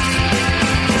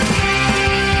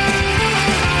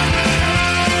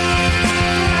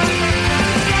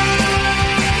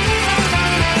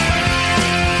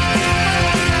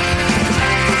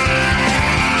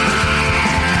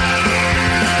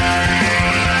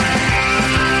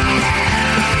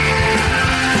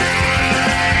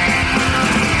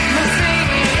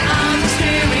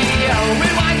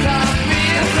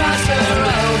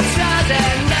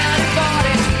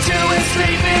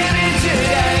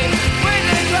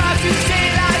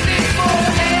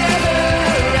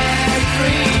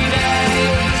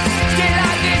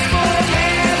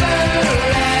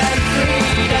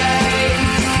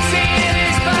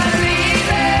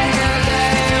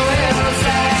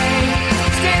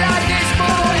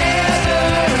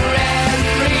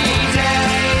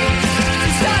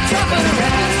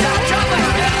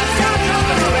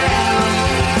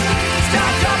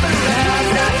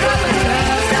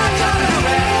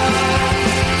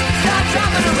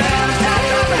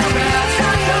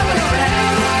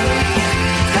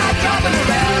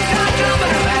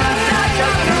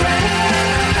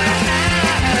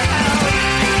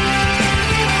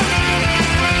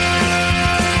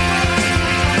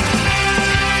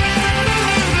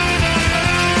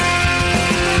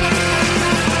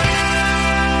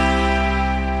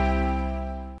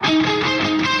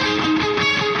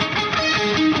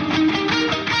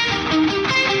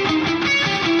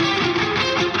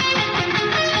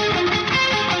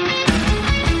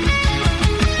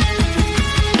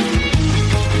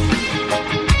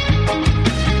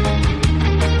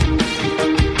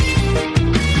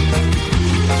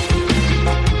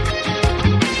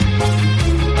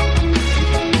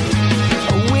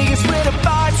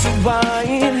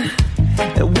 Wine,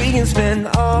 and we can spend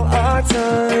all our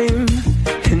time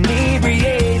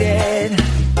inebriated.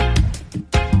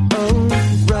 Oh,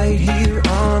 right here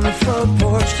on the front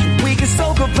porch, we can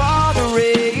soak up all the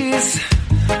rays.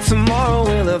 Tomorrow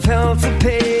we'll have hell to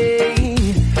pay.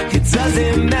 It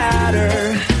doesn't matter,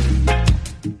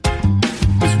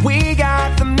 'cause we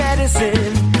got the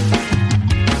medicine.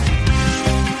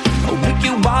 We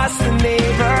can watch the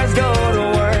neighbors go to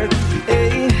work.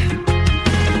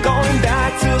 Going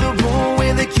back to the room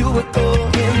with a cubicle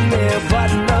in their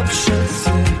button-up shirts.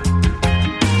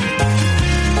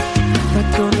 Not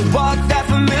gonna walk that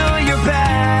familiar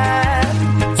path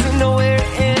to nowhere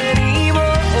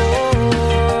anymore.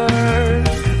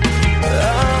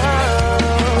 Oh,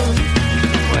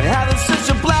 we're having such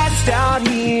a blast out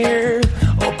here.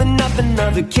 Open up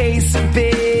another case of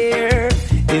beer.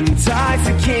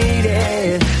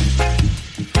 Intoxicated.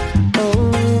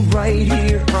 Oh, right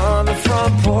here on the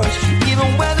front porch. Even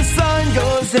when the sun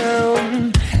goes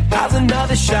down, how's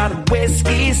another shot of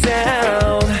whiskey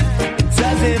sound? It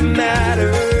doesn't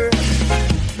matter,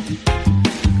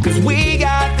 'cause we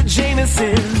got the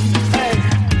Jameson. Hey.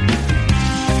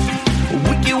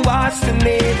 We can watch the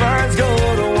neighbors go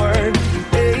to work.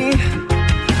 Hey.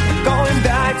 Going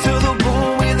back to the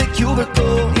room with a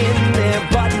cubicle in their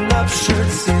button-up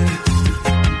shirts. Yeah.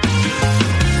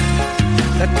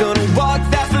 Not gonna walk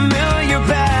that familiar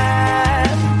path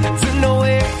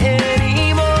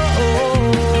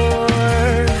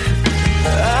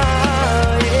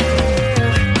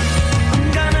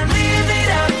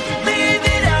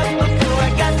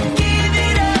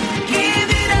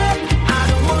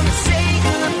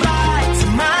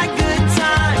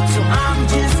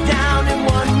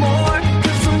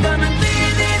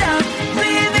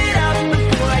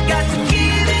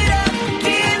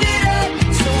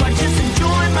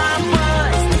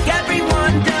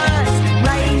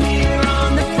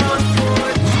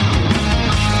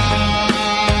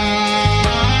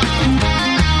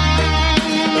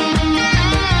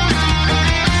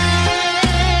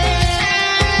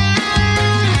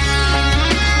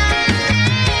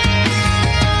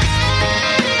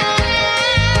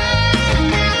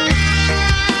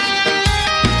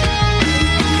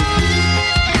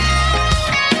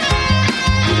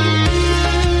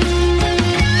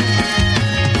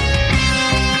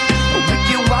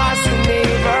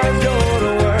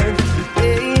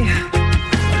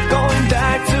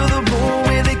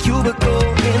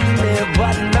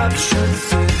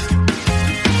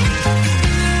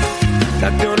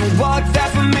Not gonna walk that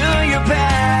familiar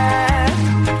path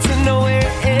to nowhere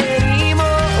anymore.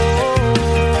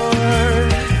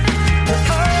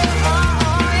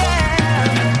 Oh, yeah.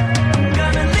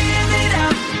 Gonna live it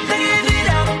up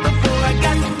before I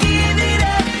got to give it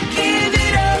up.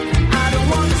 I don't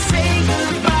wanna say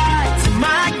goodbye to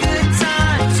my good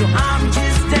time, so I'm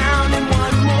just down in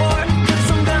one more. 'Cause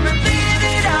I'm gonna live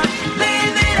it up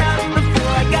before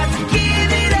I got to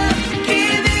give it up.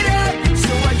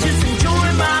 So I just enjoy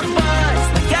my buzz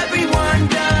like everyone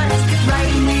does,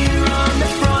 right here on the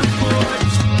front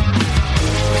porch.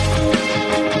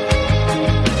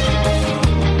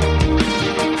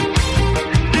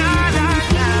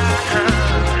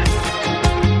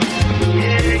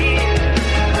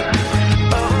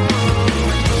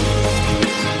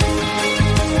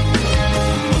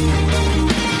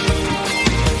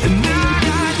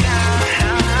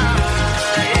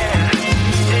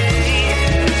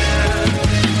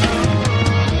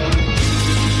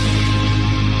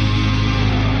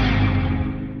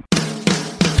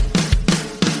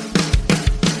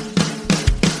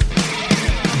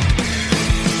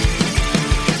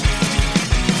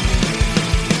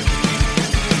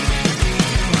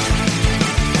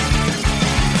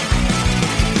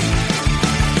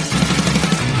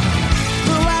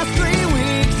 The last 3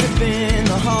 weeks have been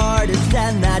the hardest,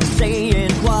 and that's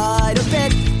saying quite a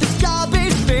bit. This job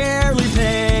is barely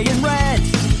paying rent.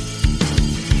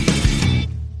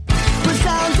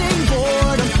 Resounding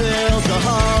boredom fills the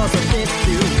halls of this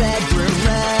 2-bedroom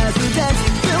residence,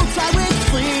 built tight with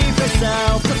sleep or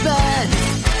self-defense.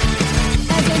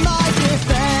 And in my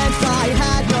defense, I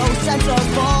had no sense of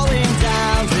falling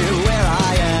down to where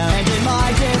I am. And in my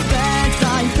defense,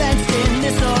 I'm fenced in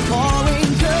this appalling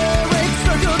current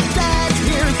circumstance.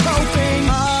 Here's hoping.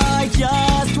 I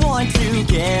just want to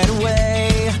get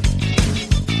away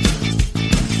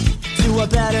to a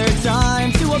better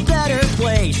time, to a better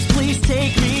place. Please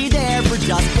take me there for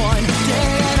just one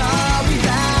day, and I'll be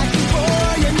back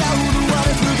before you know the world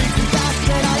is moving too fast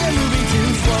and I am moving too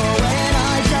slow. And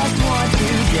I just want to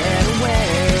get away.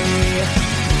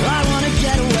 I want to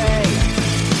get away.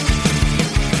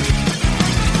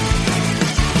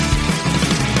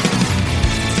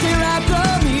 Stare at the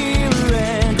mirror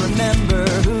and remember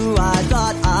who I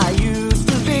thought I used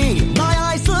to be. My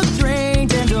eyes look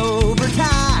drained and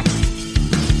overtaxed,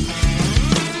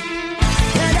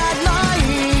 and at my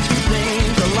age you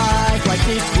think a life like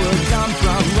this would come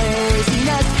from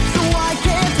laziness. So why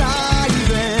can't I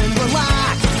even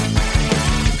relax?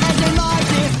 And in my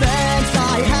defense,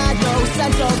 I had no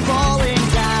sense of falling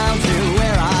down to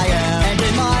where I am. And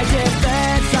in my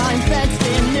defense, I'm fenced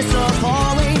in this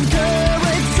appalling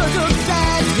current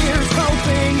circumstance. Here's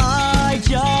hoping. I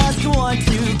just want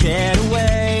to get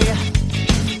away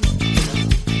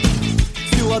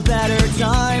to a better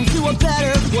time, to a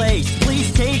better place.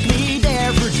 Please take me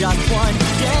there for just one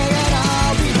day, and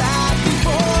I'll be back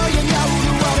before you know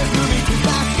the world is moving too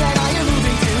fast and I am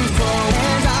moving too slow.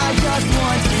 And I just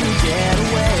want to get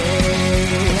away.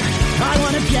 I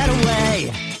want to get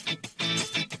away.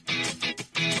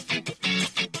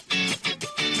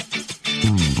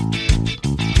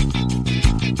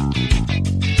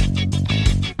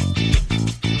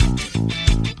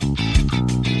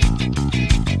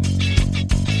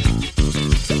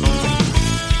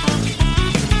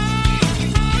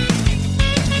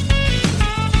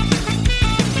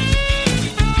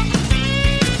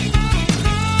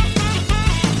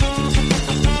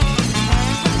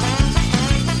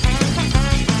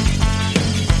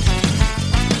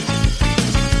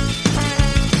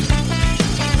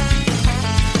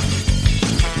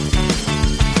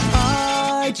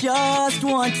 Just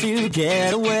want to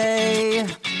get away.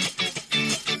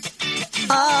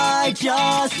 I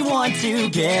just want to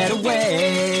get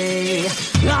away.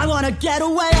 I want to get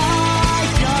away. I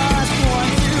just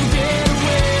want to get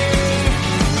away.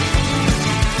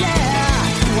 Yeah,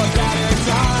 to a better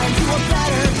time, to a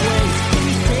better place.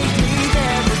 Please take me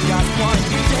there for just one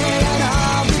day, and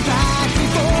I'll be back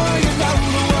before you know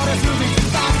the world is moving too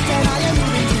fast and I am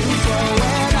moving too slow.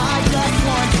 And I just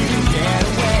want to get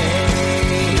away.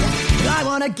 I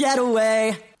want to get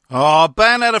away. Oh, a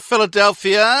band out of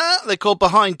Philadelphia. They're called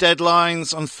Behind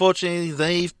Deadlines. Unfortunately,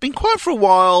 they've been quiet for a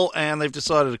while and they've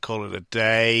decided to call it a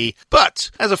day.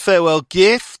 But as a farewell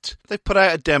gift, they've put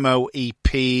out a demo EP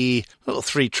little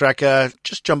 3-tracker.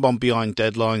 Just jump on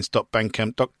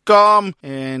behinddeadlines.bandcamp.com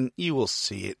and you will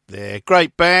see it there.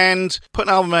 Great band. Put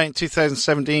an album out in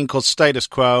 2017 called Status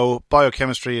Quo.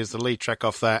 Biochemistry is the lead track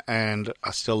off that, and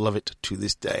I still love it to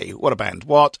this day. What a band.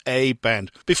 What a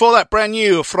band. Before that, brand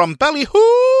new from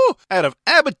Ballyhoo out of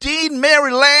Aberdeen,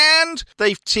 Maryland.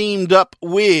 They've teamed up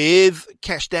with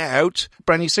Cashed Out.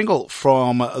 Brand new single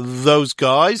from those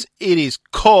guys. It is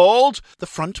called The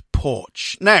Front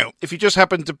Porch. Now, if you just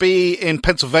happen to be in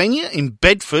Pennsylvania, in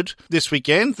Bedford this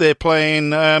weekend, they're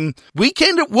playing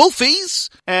Weekend at Wolfie's,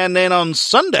 and then on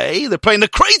Sunday they're playing the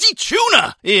Crazy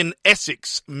Tuna in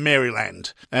Essex,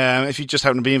 Maryland. If you just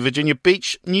happen to be in Virginia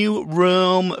Beach, New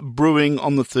Realm Brewing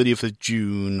on the 30th of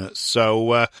June.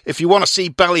 So if you want to see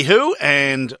Ballyhoo,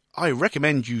 and I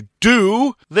recommend you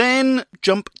do, then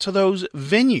jump to those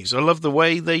venues. I love the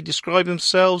way they describe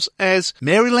themselves as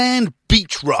Maryland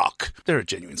Beach Rock. They're a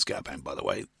genuine ska band, by the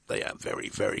way. They are very,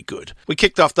 very good. We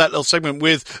kicked off that little segment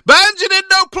with Bands You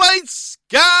Didn't Know Played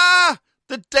Ska!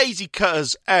 The Daisy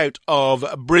Cutters out of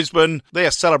Brisbane. They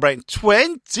are celebrating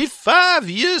 25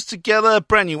 years together.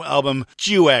 Brand new album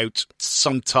due out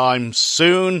sometime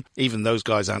soon. Even those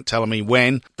guys aren't telling me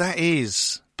when. That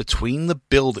is Between the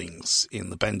Buildings in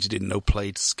the Bands You Didn't Know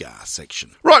Played Ska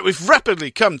section. Right, we've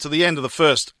rapidly come to the end of the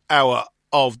first hour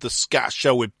of the Ska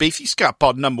Show with Beefy. Ska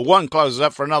Pod number 1 closes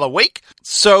up for another week.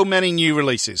 So many new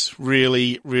releases.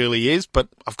 Really, really is. But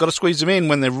I've got to squeeze them in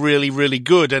when they're really, really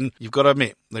good. And you've got to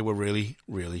admit, they were really,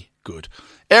 really good.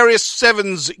 Area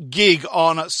 7's gig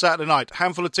on Saturday night.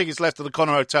 Handful of tickets left at the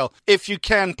Connor Hotel. If you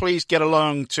can, please get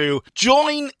along to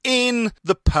join in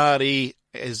the party.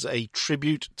 Is a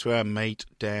tribute to our mate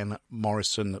Dan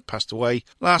Morrison that passed away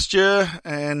last year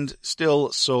and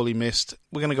still sorely missed.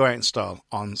 We're going to go out in style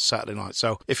on Saturday night.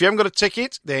 So if you haven't got a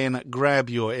ticket, then grab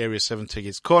your Area 7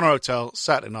 tickets. Corner Hotel,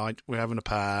 Saturday night. We're having a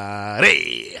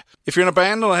party. If you're in a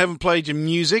band and I haven't played your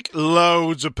music,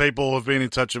 loads of people have been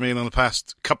in touch with me in the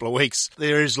past couple of weeks.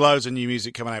 There is loads of new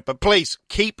music coming out. But please,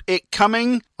 keep it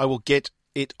coming. I will get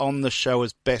it on the show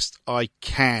as best I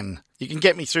can. You can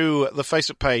get me through the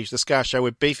Facebook page, The Ska Show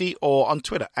with Beefy, or on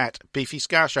Twitter at Beefy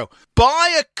Ska Show.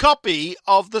 Buy a copy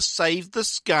of the Save the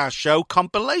Ska Show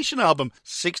compilation album.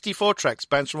 64 tracks,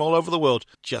 bands from all over the world,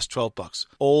 just $12.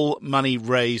 All money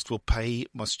raised will pay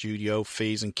my studio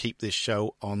fees and keep this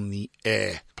show on the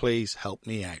air. Please help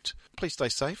me out. Please stay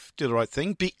safe, do the right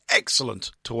thing, be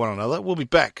excellent to one another. We'll be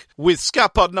back with Ska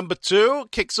Pod number 2.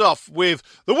 Kicks off with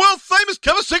the world-famous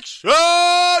cover section.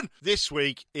 This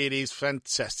week, it is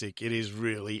fantastic. It is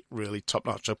really, really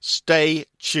top-notch. So stay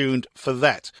tuned for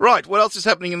that. Right, what else is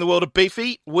happening in the world of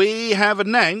Beefy? We have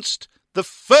announced the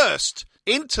first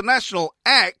international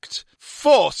act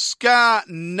for Ska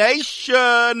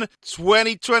Nation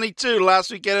 2022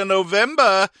 last weekend in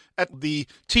November at the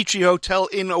Tea Tree Hotel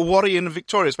in Warrior,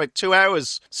 Victoria. It's about 2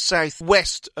 hours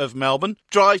southwest of Melbourne.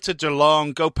 Drive to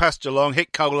Geelong, go past Geelong,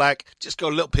 hit Colac, just go a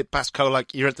little bit past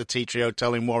Colac. You're at the Tea Tree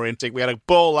Hotel in Warrior. We had a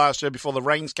ball last year before the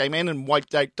rains came in and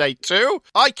wiped out day 2.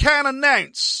 I can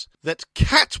announce that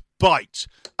Catbite,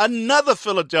 another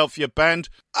Philadelphia band,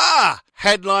 are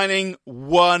headlining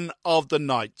one of the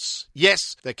nights.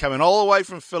 Yes, they're coming all the way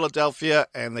from Philadelphia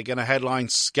and they're going to headline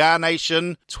Ska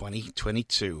Nation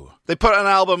 2022. They put an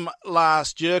album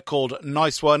last year called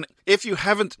Nice One. If you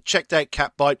haven't checked out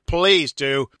Catbite, please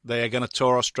do. They are going to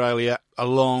tour Australia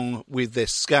along with their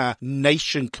Ska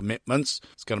Nation commitments.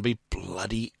 It's going to be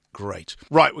bloody great.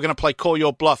 Right, we're going to play Call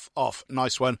Your Bluff off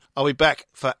Nice One. I'll be back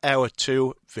for hour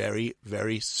 2 very,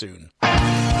 very soon.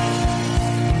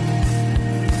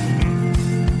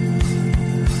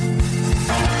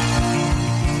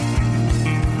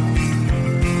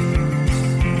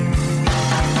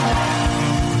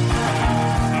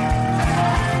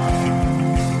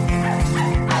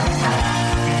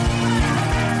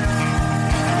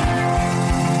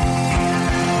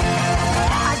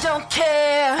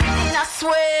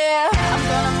 Swear I'm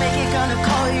gonna make it, gonna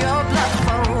call your bluff.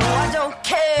 Oh, I don't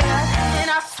care,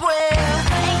 and I swear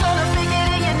ain't gonna figure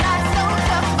it, you're not so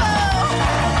tough. Oh,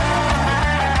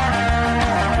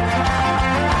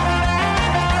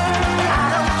 I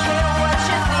don't care what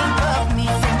you think of me.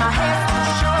 Say my hair's too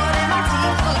short and my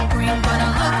teeth look green.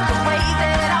 Gonna look the way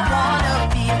that I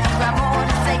wanna be. If you got more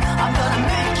to say, I'm gonna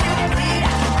make you bleed.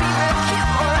 I can be real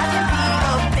cute or I can be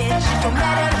a bitch. It don't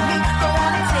matter to me, go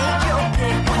on and take your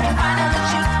pick. When you find out the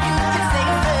truth, you can say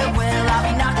farewell. I'll be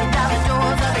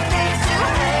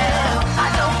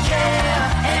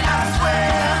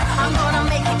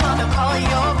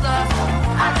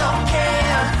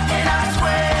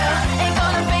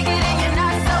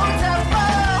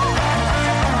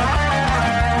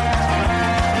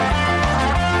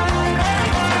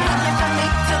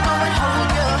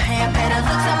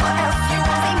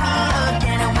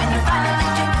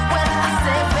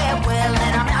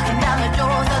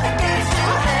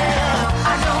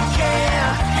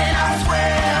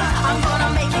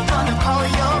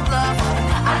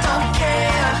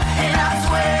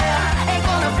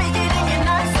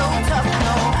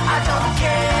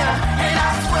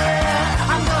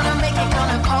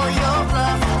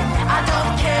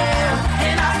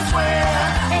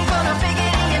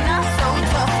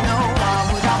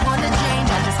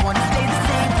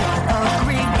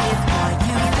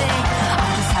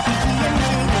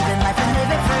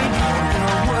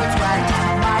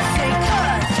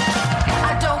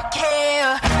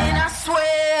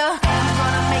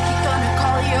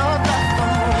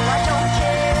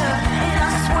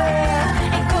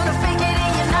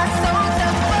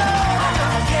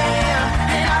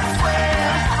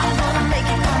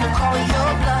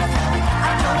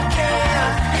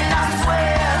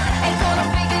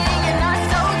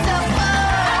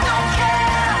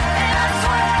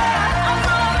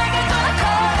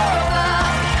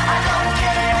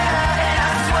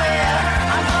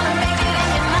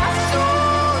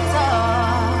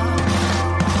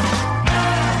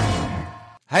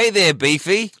Hey there,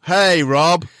 Beefy. Hey,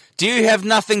 Rob. Do you have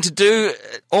nothing to do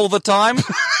all the time?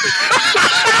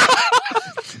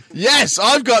 Yes,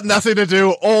 I've got nothing to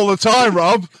do all the time,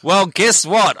 Rob. Well, guess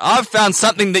what? I've found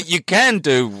something that you can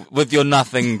do with your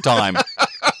nothing time.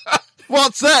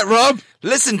 What's that, Rob?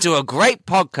 Listen to a great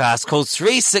podcast called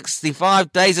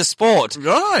 365 Days of Sport.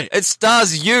 Right. It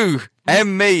stars you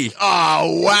and me.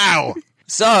 Oh, wow.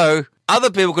 So, other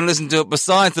people can listen to it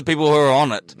besides the people who are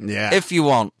on it. Yeah. If you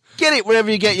want. Get it wherever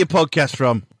you get your podcast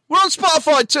from. We're on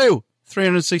Spotify too.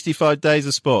 365 Days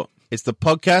of Sport. It's the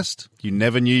podcast you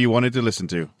never knew you wanted to listen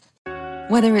to.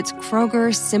 Whether it's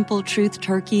Kroger Simple Truth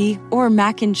Turkey or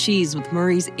mac and cheese with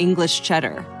Murray's English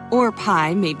Cheddar or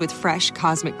pie made with fresh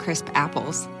Cosmic Crisp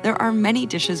apples, there are many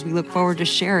dishes we look forward to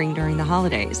sharing during the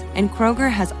holidays. And Kroger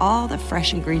has all the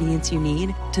fresh ingredients you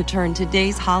need to turn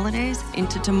today's holidays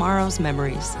into tomorrow's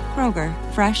memories. Kroger,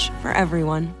 fresh for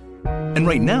everyone. And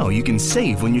right now, you can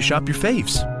save when you shop your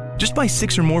faves. Just buy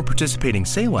 6 or more participating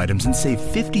sale items and save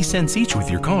 50 cents each with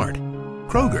your card.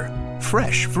 Kroger,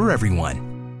 fresh for everyone.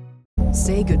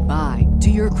 Say goodbye to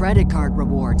your credit card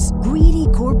rewards. Greedy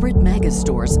corporate mega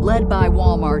stores, led by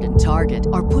Walmart and Target,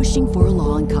 are pushing for a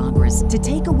law in Congress to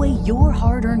take away your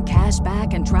hard-earned cash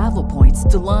back and travel points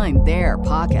to line their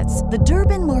pockets. The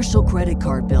Durbin-Marshall credit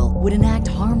card bill would enact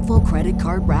harmful credit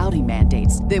card routing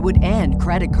mandates that would end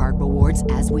credit card rewards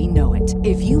as we know it.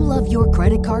 If you love your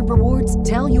credit card rewards,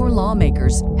 tell your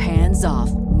lawmakers, hands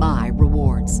off my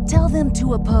rewards. Tell them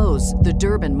to oppose the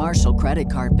Durbin-Marshall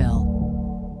credit card bill.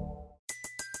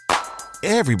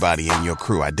 Everybody in your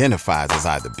crew identifies as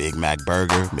either Big Mac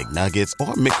Burger, McNuggets,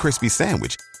 or McCrispy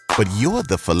Sandwich. But you're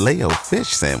the Filet-O-Fish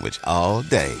Sandwich all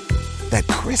day. That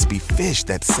crispy fish,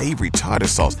 that savory tartar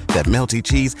sauce, that melty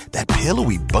cheese, that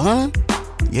pillowy bun.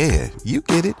 Yeah, you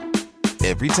get it.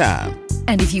 Every time.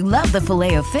 And if you love the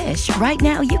Filet-O-Fish, right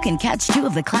now you can catch 2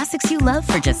 of the classics you love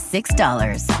for just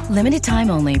 $6. Limited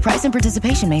time only. Price and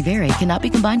participation may vary. Cannot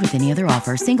be combined with any other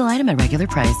offer. Single item at regular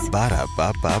price.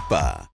 Ba-da-ba-ba-ba.